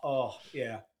are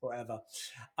whatever.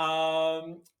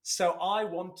 So I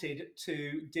wanted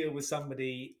to deal with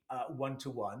somebody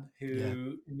one-to-one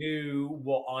who knew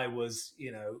what I was,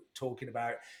 talking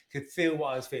about, could feel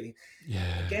what I was feeling.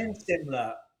 Yeah. Again,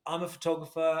 similar. I'm a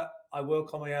photographer. I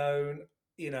work on my own.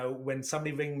 When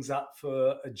somebody rings up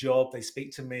for a job, they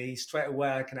speak to me straight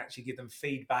away. I can actually give them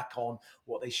feedback on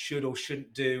what they should or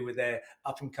shouldn't do with their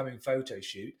up and coming photo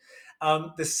shoot.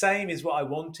 The same is what I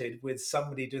wanted with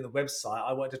somebody doing the website.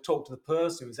 I wanted to talk to the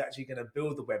person who was actually going to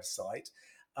build the website.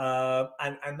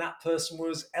 And that person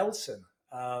was Elton.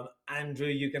 Andrew,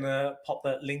 you're going to pop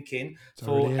that link in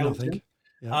for Elton.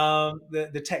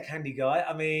 The tech handy guy.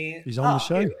 I mean, he's on the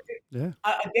show.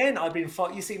 Again, I've been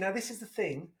you see, now this is the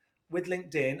thing with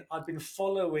LinkedIn. I've been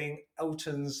following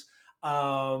Elton's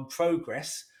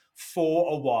progress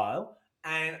for a while,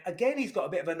 And again, he's got a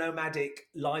bit of a nomadic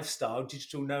lifestyle,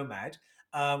 digital nomad,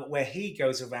 where he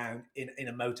goes around in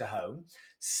a motorhome,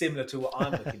 similar to what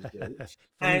I'm looking to do. Funny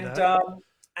And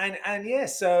that. and yeah,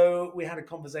 so we had a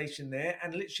conversation there,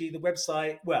 and literally the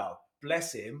website. Well,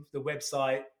 bless him, the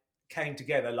website came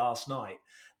together last night.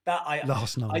 That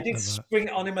Last I night, did love that. spring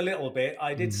it on him a little bit.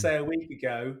 I did Mm. say a week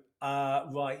ago,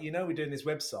 right? We're doing this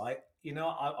website.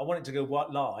 I want it to go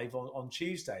live on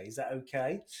Tuesday. Is that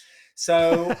okay?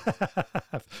 So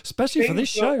Especially for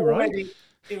things this were show, right? already,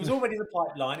 it was already the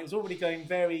pipeline. It was already going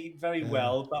very, very Yeah,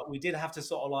 well, but we did have to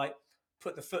sort of like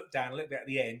put the foot down a little bit at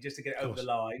the end just to get of it over the course.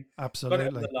 line. Got it over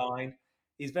Absolutely. the line.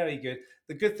 He's very good.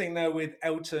 The good thing though with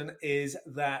Elton is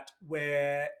that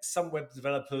where some web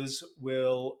developers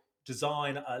will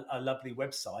design a lovely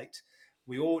website,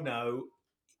 we all know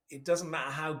it doesn't matter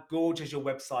how gorgeous your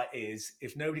website is,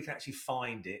 if nobody can actually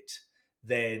find it,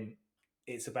 then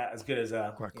it's about as good as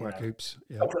a Quack, quack, oops.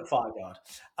 Yeah. chocolate 5 yard.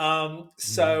 Mm.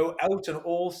 So Elton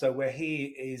also, where he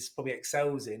is probably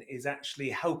excels in, is actually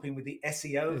helping with the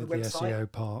SEO of the The website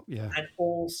SEO part, yeah. and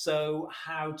also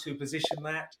how to position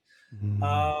that. Mm.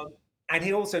 Um, and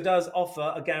he also does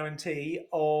offer a guarantee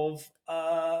of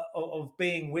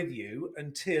being with you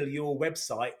until your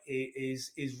website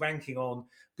is ranking on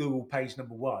Google page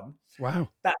number 1. Wow.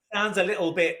 That sounds a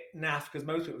little bit naff because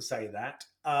most people say that,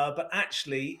 but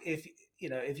actually, if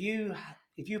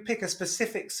you pick a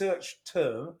specific search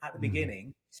term at the Mm.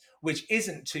 beginning, which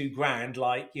isn't too grand,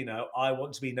 like I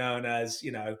want to be known as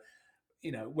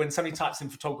when somebody types in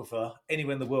photographer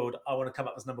anywhere in the world, I want to come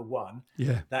up as number 1.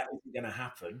 Yeah. That isn't going to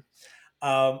happen.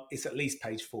 It's at least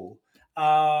page 4.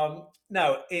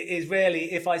 No, it is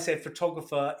rarely. If I said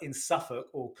photographer in Suffolk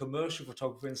or commercial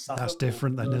photographer in That's Suffolk or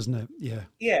different then, isn't it? Yeah.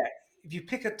 yeah, if you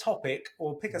pick a topic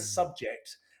or pick a Mm.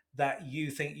 subject that you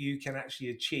think you can actually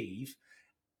achieve,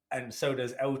 and so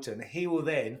does Elton, he will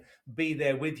then be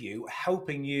there with you,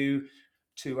 helping you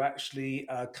to actually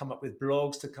come up with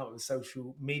blogs, to come up with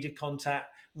social media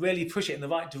contact, really push it in the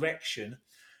right direction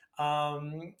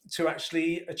to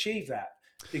actually achieve that.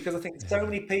 Because I think so Yeah.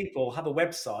 many people have a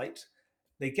website,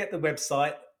 they get the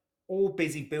website, all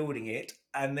busy building it,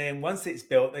 and then once it's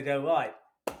built, they go, right,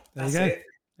 There you that's go. it,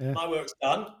 Yeah. my work's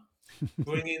done,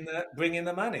 bring in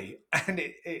the money, and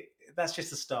that's just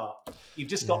the start. You've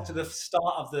just got to Yeah. the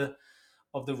start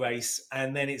of the race,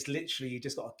 and then it's literally you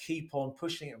just got to keep on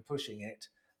pushing it and pushing it.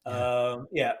 Yeah.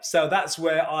 Yeah, so that's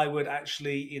where I would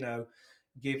actually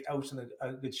give Elton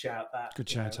a good shout. That Good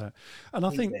shout out. And I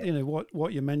he's think, there.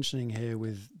 what you're mentioning here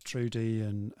with Trudy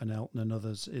and Elton and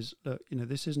others is that,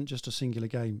 this isn't just a singular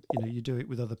game. You do it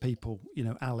with other people,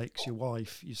 Alex, your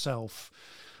wife, yourself.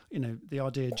 The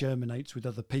idea germinates with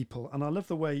other people. And I love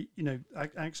the way,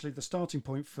 actually the starting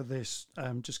point for this,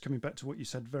 just coming back to what you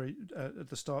said very at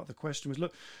the start of the question was,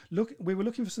 look, we were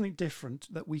looking for something different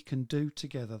that we can do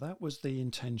together. That was the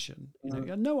intention. You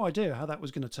had no idea how that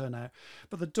was going to turn out,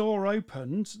 but the door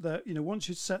opened that, once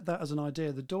you'd set that as an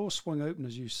idea, the door swung open,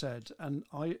 as you said. And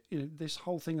this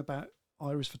whole thing about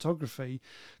iris photography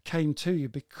came to you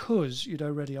because you'd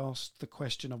already asked the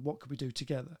question of what could we do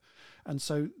together. And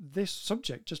so this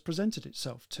subject just presented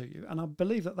itself to you. And I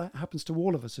believe that happens to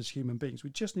all of us as human beings.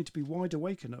 We just need to be wide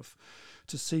awake enough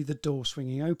to see the door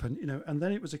swinging open, and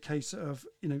then it was a case of,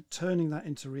 turning that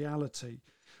into reality,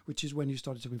 which is when you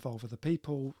started to involve other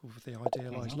people. With the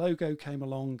Eyedolise logo came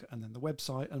along, and then the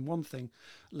website, and one thing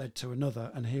led to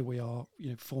another, and here we are,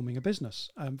 forming a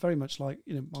business. Very much like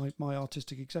my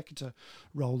artistic executor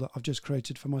role that I've just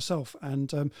created for myself. And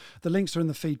the links are in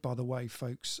the feed, by the way,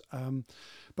 folks.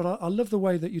 But I love the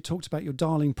way that you talked about your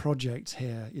darling project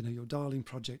here, your darling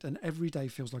project, and every day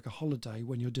feels like a holiday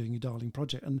when you're doing your darling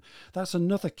project. And that's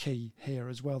another key here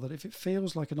as well, that if it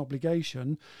feels like an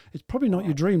obligation, it's probably not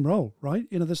your dream role, right?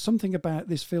 There's something about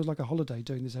this feels like a holiday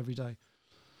doing this every day.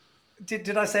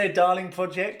 Did I say a darling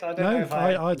project? I don't know if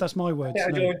I that's my words.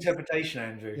 I No. your interpretation,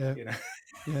 Andrew. Yeah.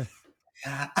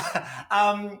 Yeah.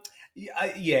 I'm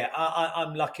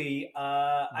lucky,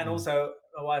 and also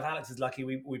my wife Alex is lucky.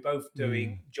 We're both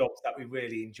doing jobs that we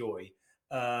really enjoy,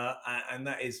 and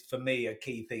that is for me a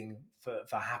key thing for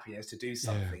happiness, to do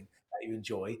something that you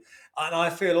enjoy. And I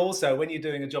feel also when you're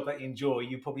doing a job that you enjoy,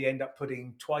 you probably end up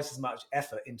putting twice as much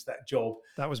effort into that job.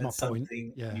 That was than my point.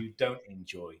 something Yeah. you don't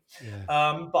enjoy.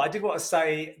 Yeah. But I did want to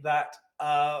say that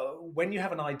when you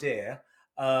have an idea,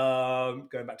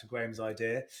 going back to Graham's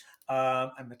idea,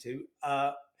 and the two,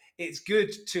 it's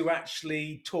good to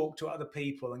actually talk to other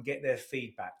people and get their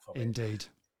feedback from it. Indeed.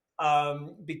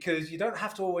 Because you don't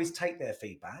have to always take their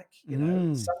feedback.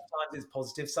 Sometimes it's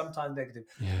positive, sometimes negative.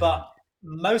 Yeah. But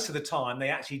most of the time, they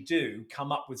actually do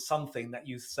come up with something that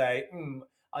you say,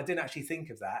 I didn't actually think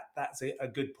of that. That's a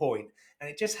good point. And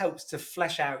it just helps to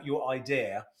flesh out your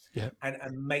idea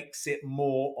and makes it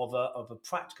more of a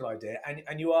practical idea.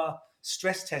 And you are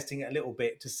stress testing it a little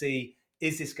bit to see,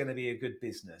 is this going to be a good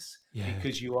business?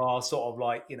 Because you are sort of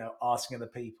like, asking other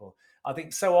people. I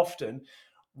think so often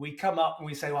we come up and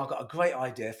we say, well, I've got a great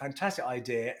idea, fantastic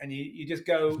idea. And you just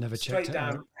go straight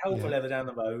down, hell for leather down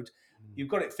the road. You've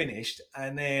got it finished.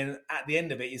 And then at the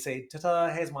end of it, you say, ta-da,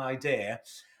 here's my idea.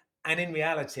 And in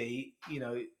reality,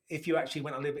 if you actually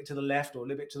went a little bit to the left or a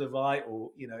little bit to the right, or,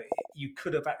 you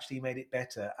could have actually made it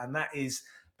better. And that is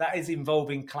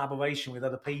involving collaboration with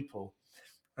other people.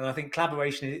 And I think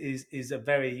collaboration is a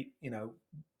very,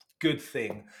 good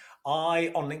thing.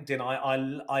 On LinkedIn,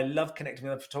 I love connecting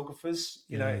with other photographers.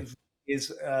 It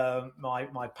is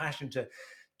my passion to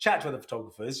chat to other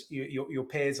photographers, your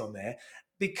peers on there,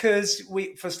 because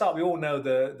for a start, we all know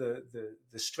the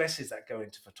stresses that go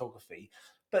into photography.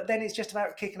 But then it's just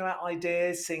about kicking out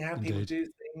ideas, seeing how people do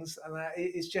things, and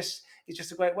it's just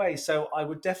a great way. So I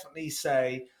would definitely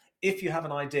say, if you have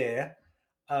an idea,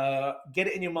 get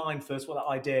it in your mind first what that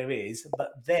idea is,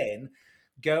 but then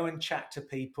go and chat to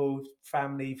people,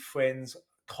 family, friends,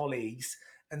 colleagues,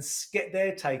 and get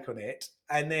their take on it.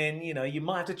 And then you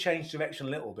might have to change direction a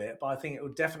little bit, but I think it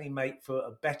will definitely make for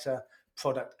a better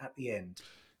product at the end.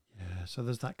 Yeah, so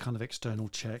there's that kind of external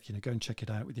check, go and check it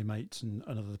out with your mates and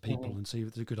other people and see if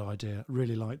it's a good idea.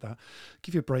 Really like that.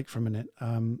 Give you a break for a minute.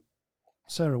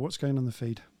 Sarah, what's going on the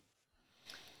feed?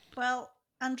 Well,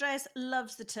 Andreas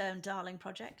loves the term darling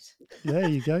project. There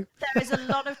you go. There is a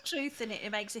lot of truth in it.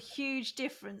 It makes a huge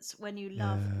difference when you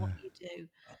love what you do.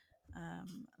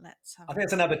 Let's have I think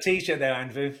it's another T-shirt there,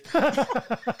 Andrew.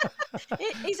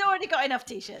 He's already got enough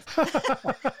T-shirts.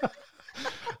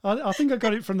 I think I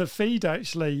got it from the feed,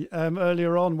 actually,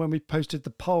 earlier on when we posted the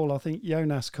poll. I think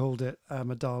Jonas called it a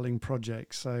darling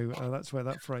project. So that's where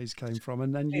that phrase came from.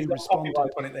 And then you responded.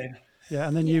 On it then. Yeah,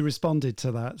 and then you responded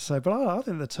to that. So, but I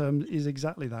think the term is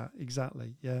exactly that.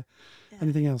 Exactly. Yeah.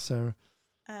 Anything else, Sarah?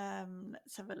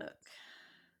 Let's have a look.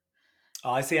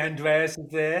 I see Andreas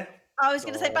is there. I was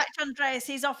going to say, back to Andreas,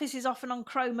 his office is often on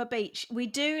Cromer Beach. We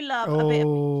do love a bit of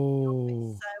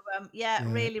office, so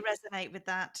really resonate with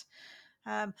that.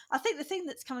 I think the thing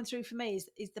that's coming through for me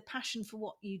is the passion for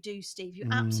what you do, Steve. You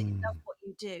absolutely love what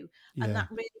you do, and that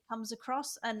really comes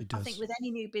across. And I think with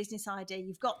any new business idea,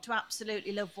 you've got to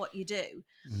absolutely love what you do.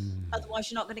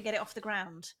 Otherwise, you're not going to get it off the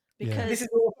ground. Because this is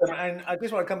awesome, and I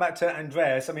just want to come back to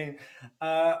Andreas. I mean,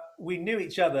 we knew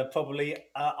each other probably.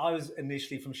 I was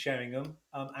initially from Sheringham.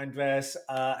 Andreas,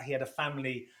 he had a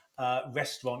family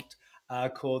restaurant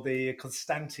called the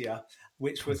Constantia,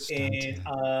 which was in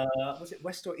was it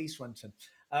West or East Runton?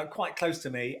 Quite close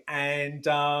to me. And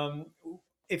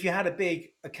if you had a big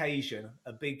occasion,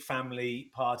 a big family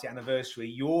party anniversary,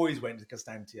 you always went to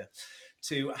Constantia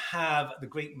to have the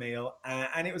Greek meal,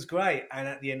 and it was great. And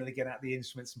at the end, they get out the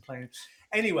instruments and playing.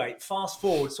 Anyway, fast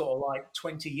forward sort of like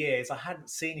 20 years, I hadn't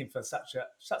seen him for such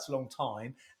a long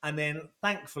time. And then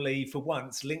thankfully, for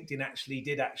once, LinkedIn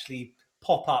did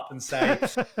pop up and say,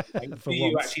 do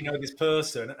you actually know this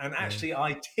person? And actually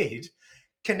I did,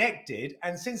 connected.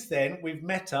 And since then we've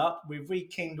met up, we've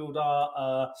rekindled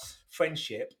our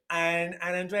friendship. And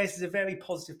Andreas is a very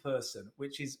positive person,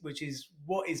 which is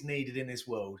what is needed in this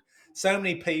world. So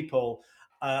many people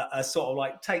are sort of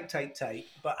like take,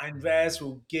 but Andreas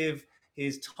will give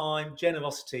his time,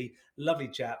 generosity, lovely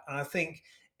chap. And I think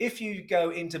if you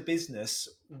go into business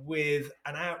with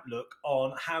an outlook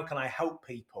on how can I help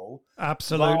people,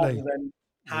 absolutely, rather than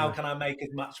how can I make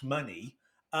as much money,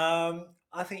 I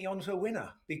think you're onto a winner.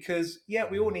 Because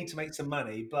we all need to make some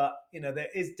money, but there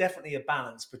is definitely a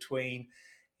balance between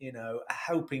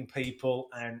helping people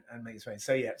and making money.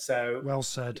 So well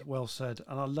said.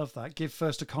 And I love that. Give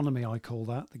first economy, I call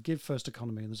that the give first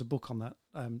economy. And there's a book on that,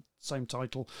 same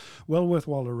title, well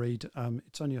worthwhile a read.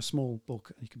 It's only a small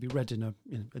book. It can be read in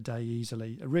a day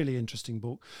easily. A really interesting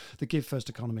book, the give first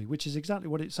economy, which is exactly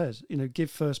what it says.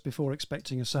 Give first before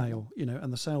expecting a sale.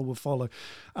 And the sale will follow.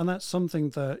 And that's something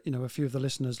that a few of the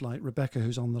listeners like Rebecca,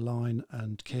 who's on the line,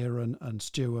 and Kieran and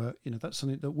Stuart, that's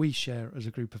something that we share as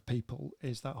a group of people.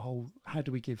 Is that whole how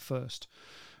do we give first?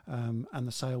 And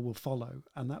the sale will follow,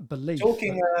 and that belief.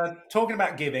 Talking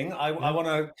about giving, I want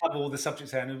to cover all the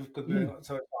subjects here.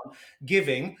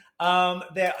 Giving.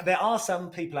 There are some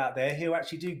people out there who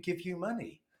actually do give you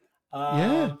money.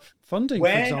 Funding, for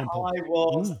example. When I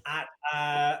was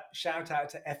at shout out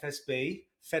to FSB,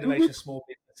 Federation of Small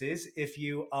Businesses. If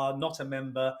you are not a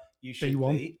member, you should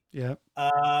be. Yeah.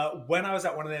 When I was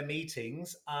at one of their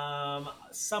meetings,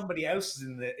 somebody else is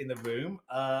in the room,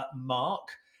 Mark.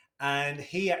 and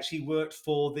he actually worked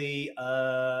for the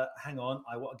hang on,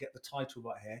 I want to get the title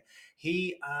right here.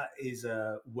 He is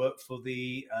worked for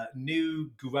the New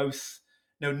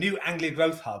Anglia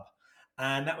Growth Hub,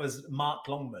 and that was Mark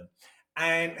Longman,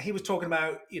 and he was talking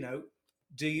about,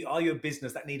 are you a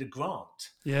business that need a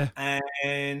grant? Yeah.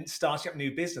 And starting up a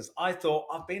new business. I thought,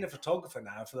 I've been a photographer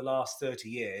now for the last 30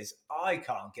 years. I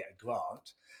can't get a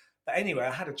grant. But anyway,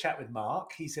 I had a chat with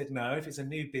Mark. He said, no, if it's a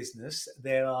new business,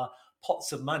 there are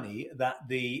pots of money that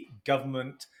the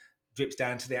government drips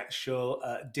down to the actual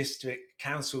district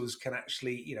councils can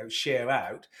actually, share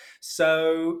out.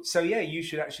 So yeah, you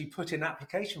should actually put in an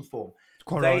application form.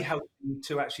 Quite They right. help you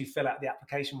to actually fill out the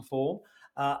application form.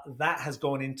 That has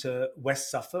gone into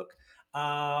West Suffolk.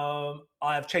 I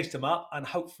have chased them up, and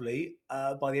hopefully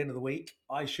by the end of the week,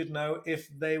 I should know if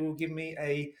they will give me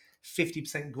a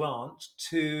 50% grant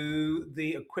to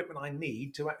the equipment I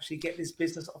need to actually get this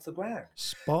business off the ground.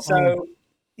 Spot So, on.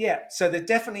 yeah, so there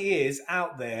definitely is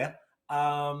out there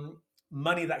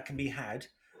money that can be had.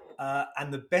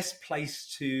 And the best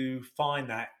place to find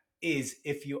that is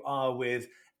if you are with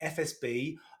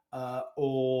FSB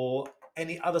or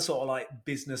any other sort of like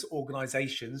business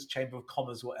organizations, Chamber of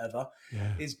Commerce, whatever.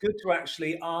 Yeah. It's good to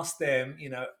actually ask them,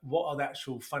 what are the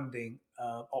actual funding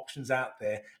options out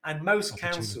there. And most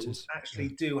councils actually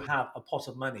do have a pot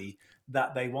of money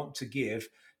that they want to give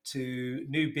to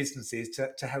new businesses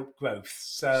to help growth.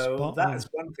 So that is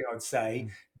one thing I'd say.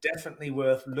 Definitely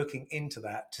worth looking into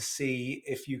that to see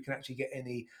if you can actually get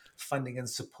any funding and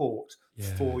support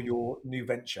for your new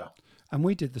venture. And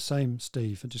we did the same,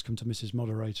 Steve. I just come to Mrs.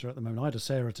 Moderator at the moment. I had a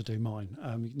Sarah to do mine.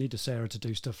 You need a Sarah to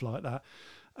do stuff like that.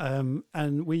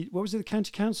 And what was it, the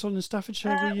County Council in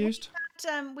Staffordshire we used?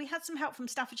 We had some help from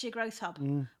Staffordshire Growth Hub,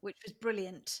 which was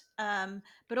brilliant.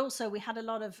 But also we had a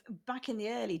lot of, back in the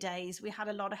early days, we had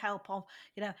a lot of help on,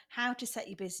 how to set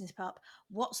your business up.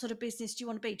 What sort of business do you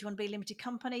want to be? Do you want to be a limited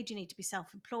company? Do you need to be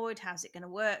self-employed? How's it going to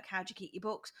work? How do you keep your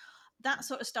books? That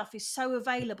sort of stuff is so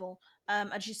available.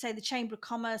 As you say, the Chamber of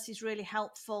Commerce is really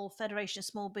helpful. Federation of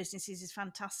Small Businesses is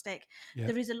fantastic. Yep.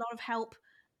 There is a lot of help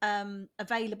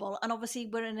available, and obviously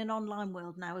we're in an online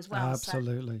world now as well.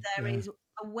 Absolutely, so there is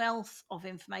a wealth of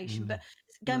information. But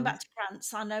going back to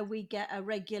grants, I know we get a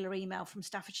regular email from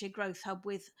Staffordshire Growth Hub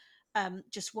with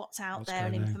just what's out there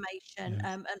and information,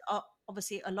 and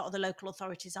obviously a lot of the local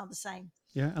authorities are the same.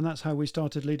 Yeah, and that's how we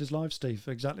started Leaders Live, Steve,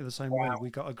 exactly the same way. We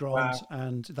got a grant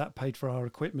and that paid for our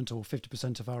equipment, or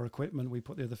 50% of our equipment. We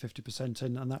put the other 50%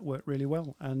 in, and that worked really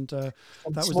well. And that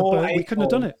was we couldn't have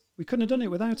done it. We couldn't have done it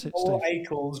without it, Steve. Small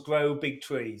acorns grow big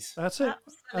trees. That's it.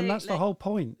 Absolutely. And that's the whole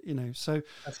point, So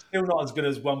that's still not as good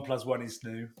as 1 + 1 is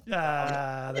 2.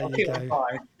 There you go.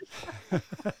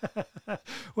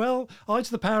 Well, I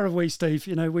to the power of we, Steve.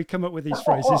 We come up with these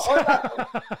phrases.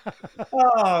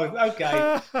 Oh,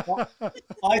 okay.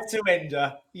 I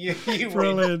surrender. You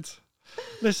Brilliant.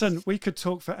 Listen, we could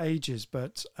talk for ages,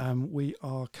 but we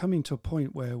are coming to a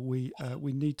point where we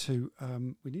need to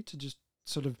just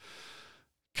sort of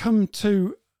come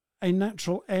to a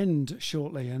natural end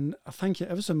shortly. And I thank you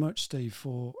ever so much, Steve,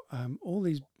 for all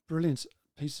these brilliant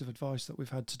pieces of advice that we've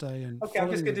had today. And okay,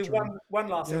 I'm just going to do one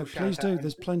last little shout please do.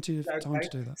 There's plenty of time to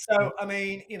do that. So, I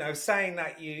mean, saying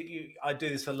that I do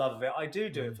this for the love of it. I do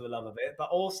it for the love of it, but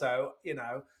also,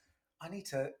 I need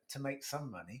to make some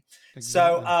money.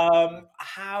 Exactly. So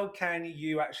how can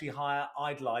you actually hire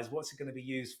Eyedolise? What's it going to be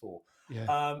used for?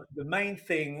 Yeah. The main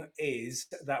thing is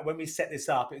that when we set this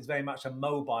up, it was very much a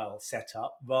mobile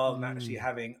setup rather than actually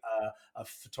having a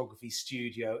photography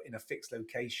studio in a fixed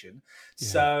location. Yeah.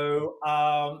 So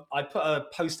I put a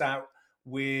post out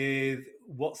with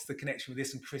what's the connection with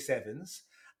this and Chris Evans.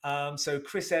 So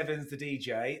Chris Evans, the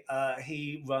DJ,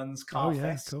 he runs Carfest. Oh,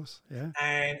 yeah, of course. Yeah.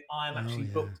 And I'm actually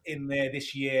booked in there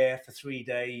this year for 3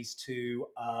 days to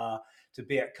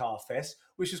be at Carfest,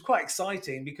 which is quite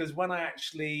exciting because when I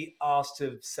actually asked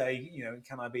to say,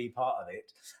 can I be part of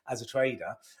it as a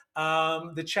trader,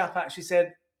 the chap actually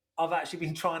said, I've actually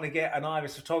been trying to get an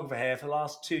Irish photographer here for the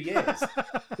last 2 years.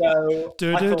 So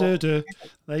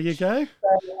there you go.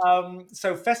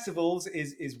 So festivals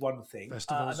is one thing.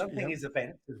 Another thing is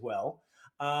events as well.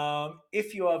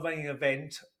 If you are running an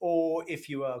event, or if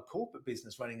you are a corporate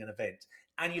business running an event,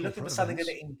 and you're looking for something that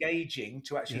engaging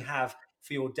to actually have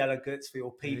for your delegates, for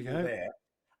your people there,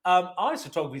 Irish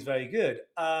photography is very good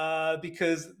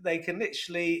because they can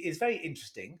literally, it's very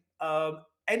interesting.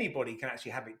 Anybody can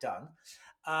actually have it done.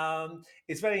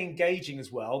 It's very engaging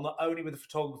as well, not only with the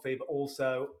photography, but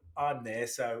also I'm there,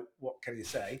 so what can you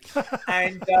say?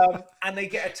 And they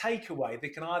get a takeaway. They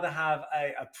can either have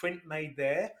a print made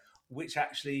there, which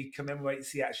actually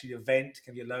commemorates the event,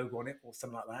 can be a logo on it or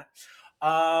something like that.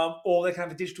 or they can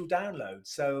have a digital download.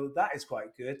 So that is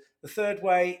quite good. The third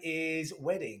way is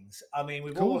weddings. I mean,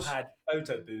 we've all had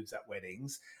photo booths at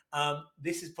weddings.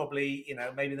 This is probably,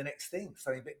 maybe the next thing,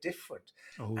 something a bit different.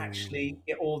 Actually,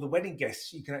 get all the wedding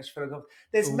guests you can actually photograph.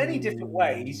 There's many different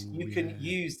ways you can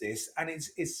use this, and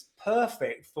it's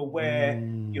perfect for where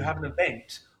you have an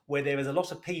event where there is a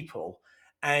lot of people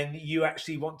and you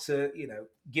actually want to,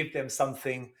 give them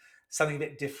something a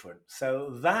bit different. So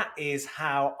that is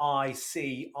how I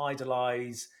see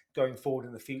Eyedolise going forward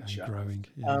in the future. And growing,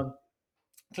 yeah.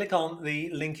 Click on the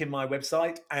link in my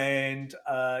website and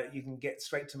you can get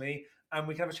straight to me and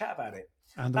we can have a chat about it.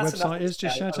 And the website is,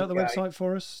 just shout out the website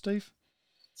for us, Steve.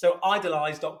 So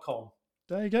eyedolise.com.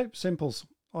 There you go, simples.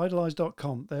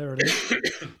 Eyedolise.com. There it is.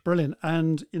 Brilliant.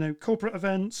 And, corporate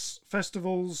events,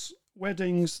 festivals,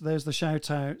 weddings, there's the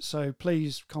shout out. So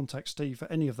please contact Steve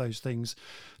for any of those things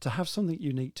to have something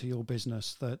unique to your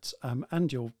business that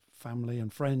and your family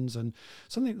and friends, and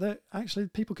something that actually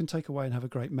people can take away and have a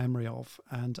great memory of.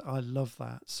 And I love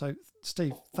that. So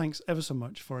Steve, thanks ever so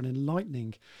much for an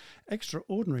enlightening,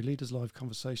 extraordinary Leaders Live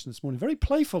conversation this morning. Very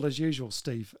playful as usual,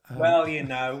 Steve. Well,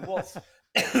 what's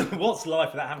what's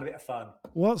life without having a bit of fun?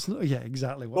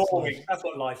 Exactly. Boring. Life? That's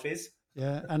what life is.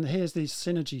 Yeah, and here's the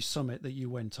Synergy Summit that you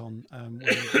went on,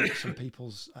 where you got some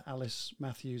people's, Alice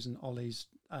Matthews and Ollie's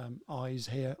eyes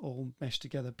here all meshed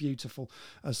together, beautiful,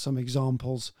 as some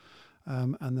examples.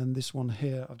 And then this one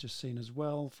here I've just seen as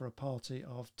well, for a party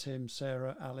of Tim,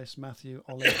 Sarah, Alice, Matthew,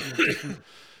 Ollie,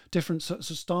 different sorts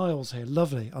of styles here.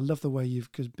 Lovely. I love the way you've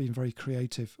been very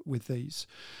creative with these.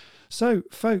 So,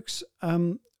 folks,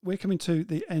 we're coming to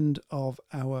the end of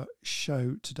our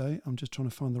show today. I'm just trying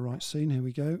to find the right scene. Here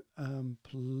we go.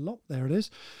 Plop, there it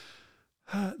is.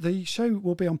 The show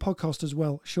will be on podcast as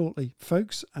well shortly,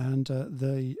 folks, and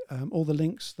all the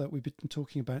links that we've been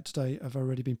talking about today have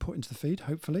already been put into the feed,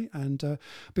 hopefully. And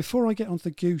before I get onto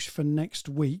the goosh for next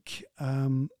week,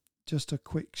 just a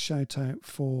quick shout out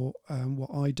for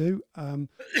what I do.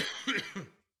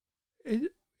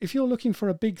 If you're looking for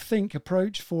a big think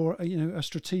approach for a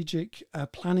strategic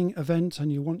planning event,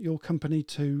 and you want your company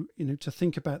to to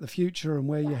think about the future and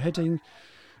where you're heading,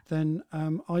 then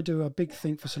I do a big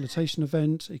think facilitation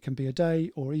event. It can be a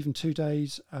day or even 2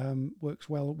 days. Works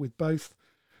well with both.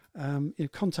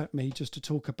 Contact me just to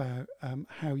talk about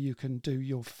how you can do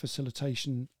your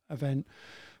facilitation event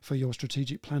for your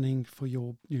strategic planning, for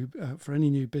your for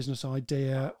any new business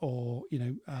idea, or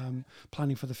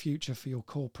planning for the future for your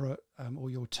corporate or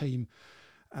your team,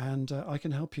 and I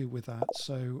can help you with that.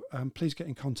 So please get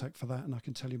in contact for that, and I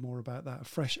can tell you more about that. A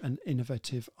fresh and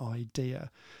innovative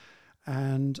idea.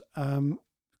 And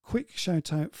quick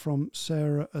shout out from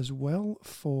Sarah as well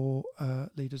for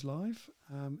Leaders Live.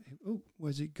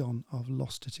 Where's it gone? I've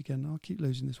lost it again. I'll keep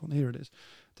losing this one. Here it is.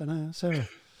 Dunno, Sarah.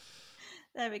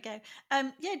 There we go.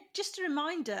 Just a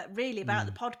reminder really about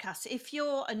the podcast. If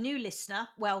you're a new listener,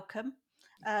 welcome.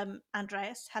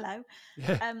 Andreas, hello.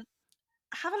 Yeah.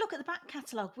 Have a look at the back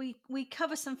catalogue. We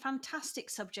cover some fantastic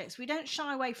subjects. We don't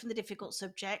shy away from the difficult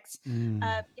subjects.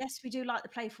 Yes, we do like the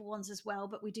playful ones as well,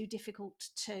 but we do difficult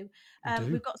too.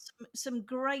 We've got some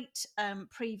great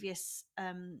previous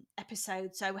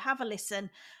episodes, so have a listen.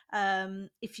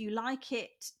 If you like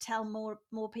it, tell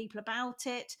more people about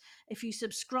it. If you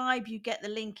subscribe, you get the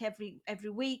link every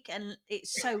week, and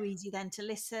it's so easy then to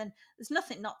listen. There's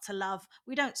nothing not to love.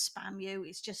 We don't spam you.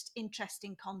 It's just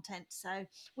interesting content. So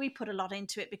we put a lot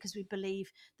into it because we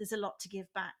believe there's a lot to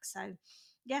give back. So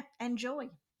yeah, enjoy.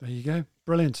 There you go.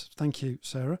 Brilliant. Thank you,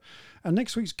 Sarah. And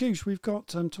next week's Goosh, we've got,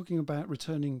 talking about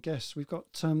returning guests, we've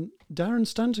got Darren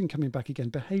Stanton coming back again,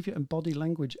 behaviour and body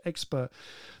language expert.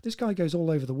 This guy goes all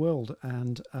over the world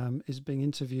and is being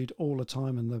interviewed all the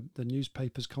time, and the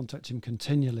newspapers contact him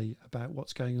continually about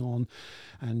what's going on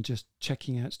and just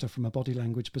checking out stuff from a body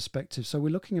language perspective. So we're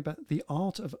looking about the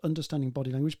art of understanding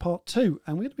body language, part 2.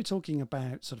 And we're going to be talking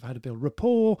about sort of how to build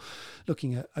rapport,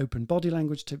 looking at open body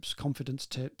language tips, confidence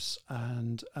tips,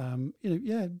 and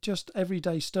just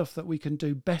everyday stuff that we can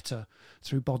do better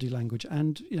through body language,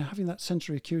 and having that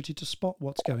sensory acuity to spot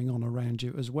what's going on around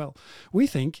you as well. We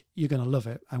think you're going to love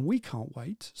it, and we can't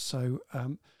wait. So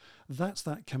that's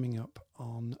that coming up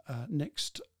on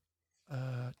next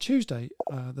Tuesday,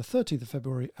 the 13th of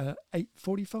February at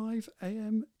 8:45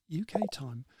 a.m. UK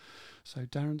time. So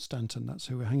Darren Stanton, that's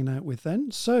who we're hanging out with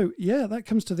then. So yeah, that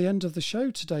comes to the end of the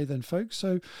show today then, folks.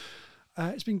 So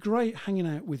it's been great hanging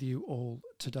out with you all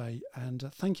today,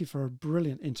 and thank you for a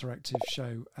brilliant interactive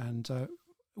show. And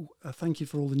thank you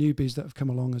for all the newbies that have come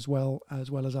along as well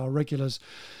as our regulars.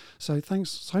 So thanks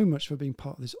so much for being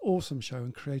part of this awesome show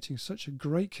and creating such a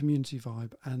great community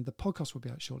vibe. And the podcast will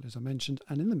be out shortly, as I mentioned.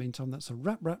 And in the meantime, that's a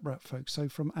wrap, folks. So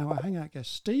from our Hangout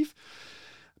guest, Steve,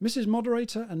 Mrs.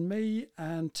 Moderator and me,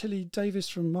 and Tilly Davis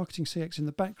from Marketing CX in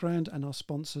the background, and our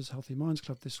sponsors, Healthy Minds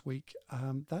Club, this week.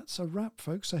 That's a wrap,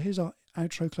 folks. So here's our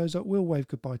outro closer. We'll wave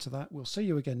goodbye to that. We'll see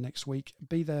you again next week.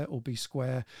 Be there or be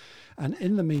square. And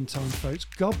in the meantime, folks,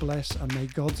 God bless and may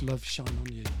God's love shine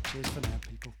on you. Cheers for now,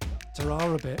 people.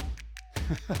 Ta-ra a bit.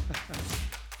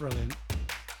 Brilliant.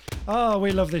 Oh,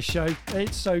 we love this show.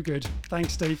 It's so good.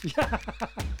 Thanks, Steve.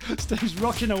 Steve's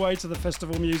rocking away to the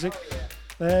festival music.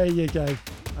 There you go.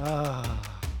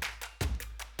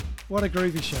 What a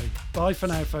groovy show. Bye for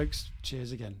now, folks.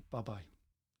 Cheers again. Bye-bye.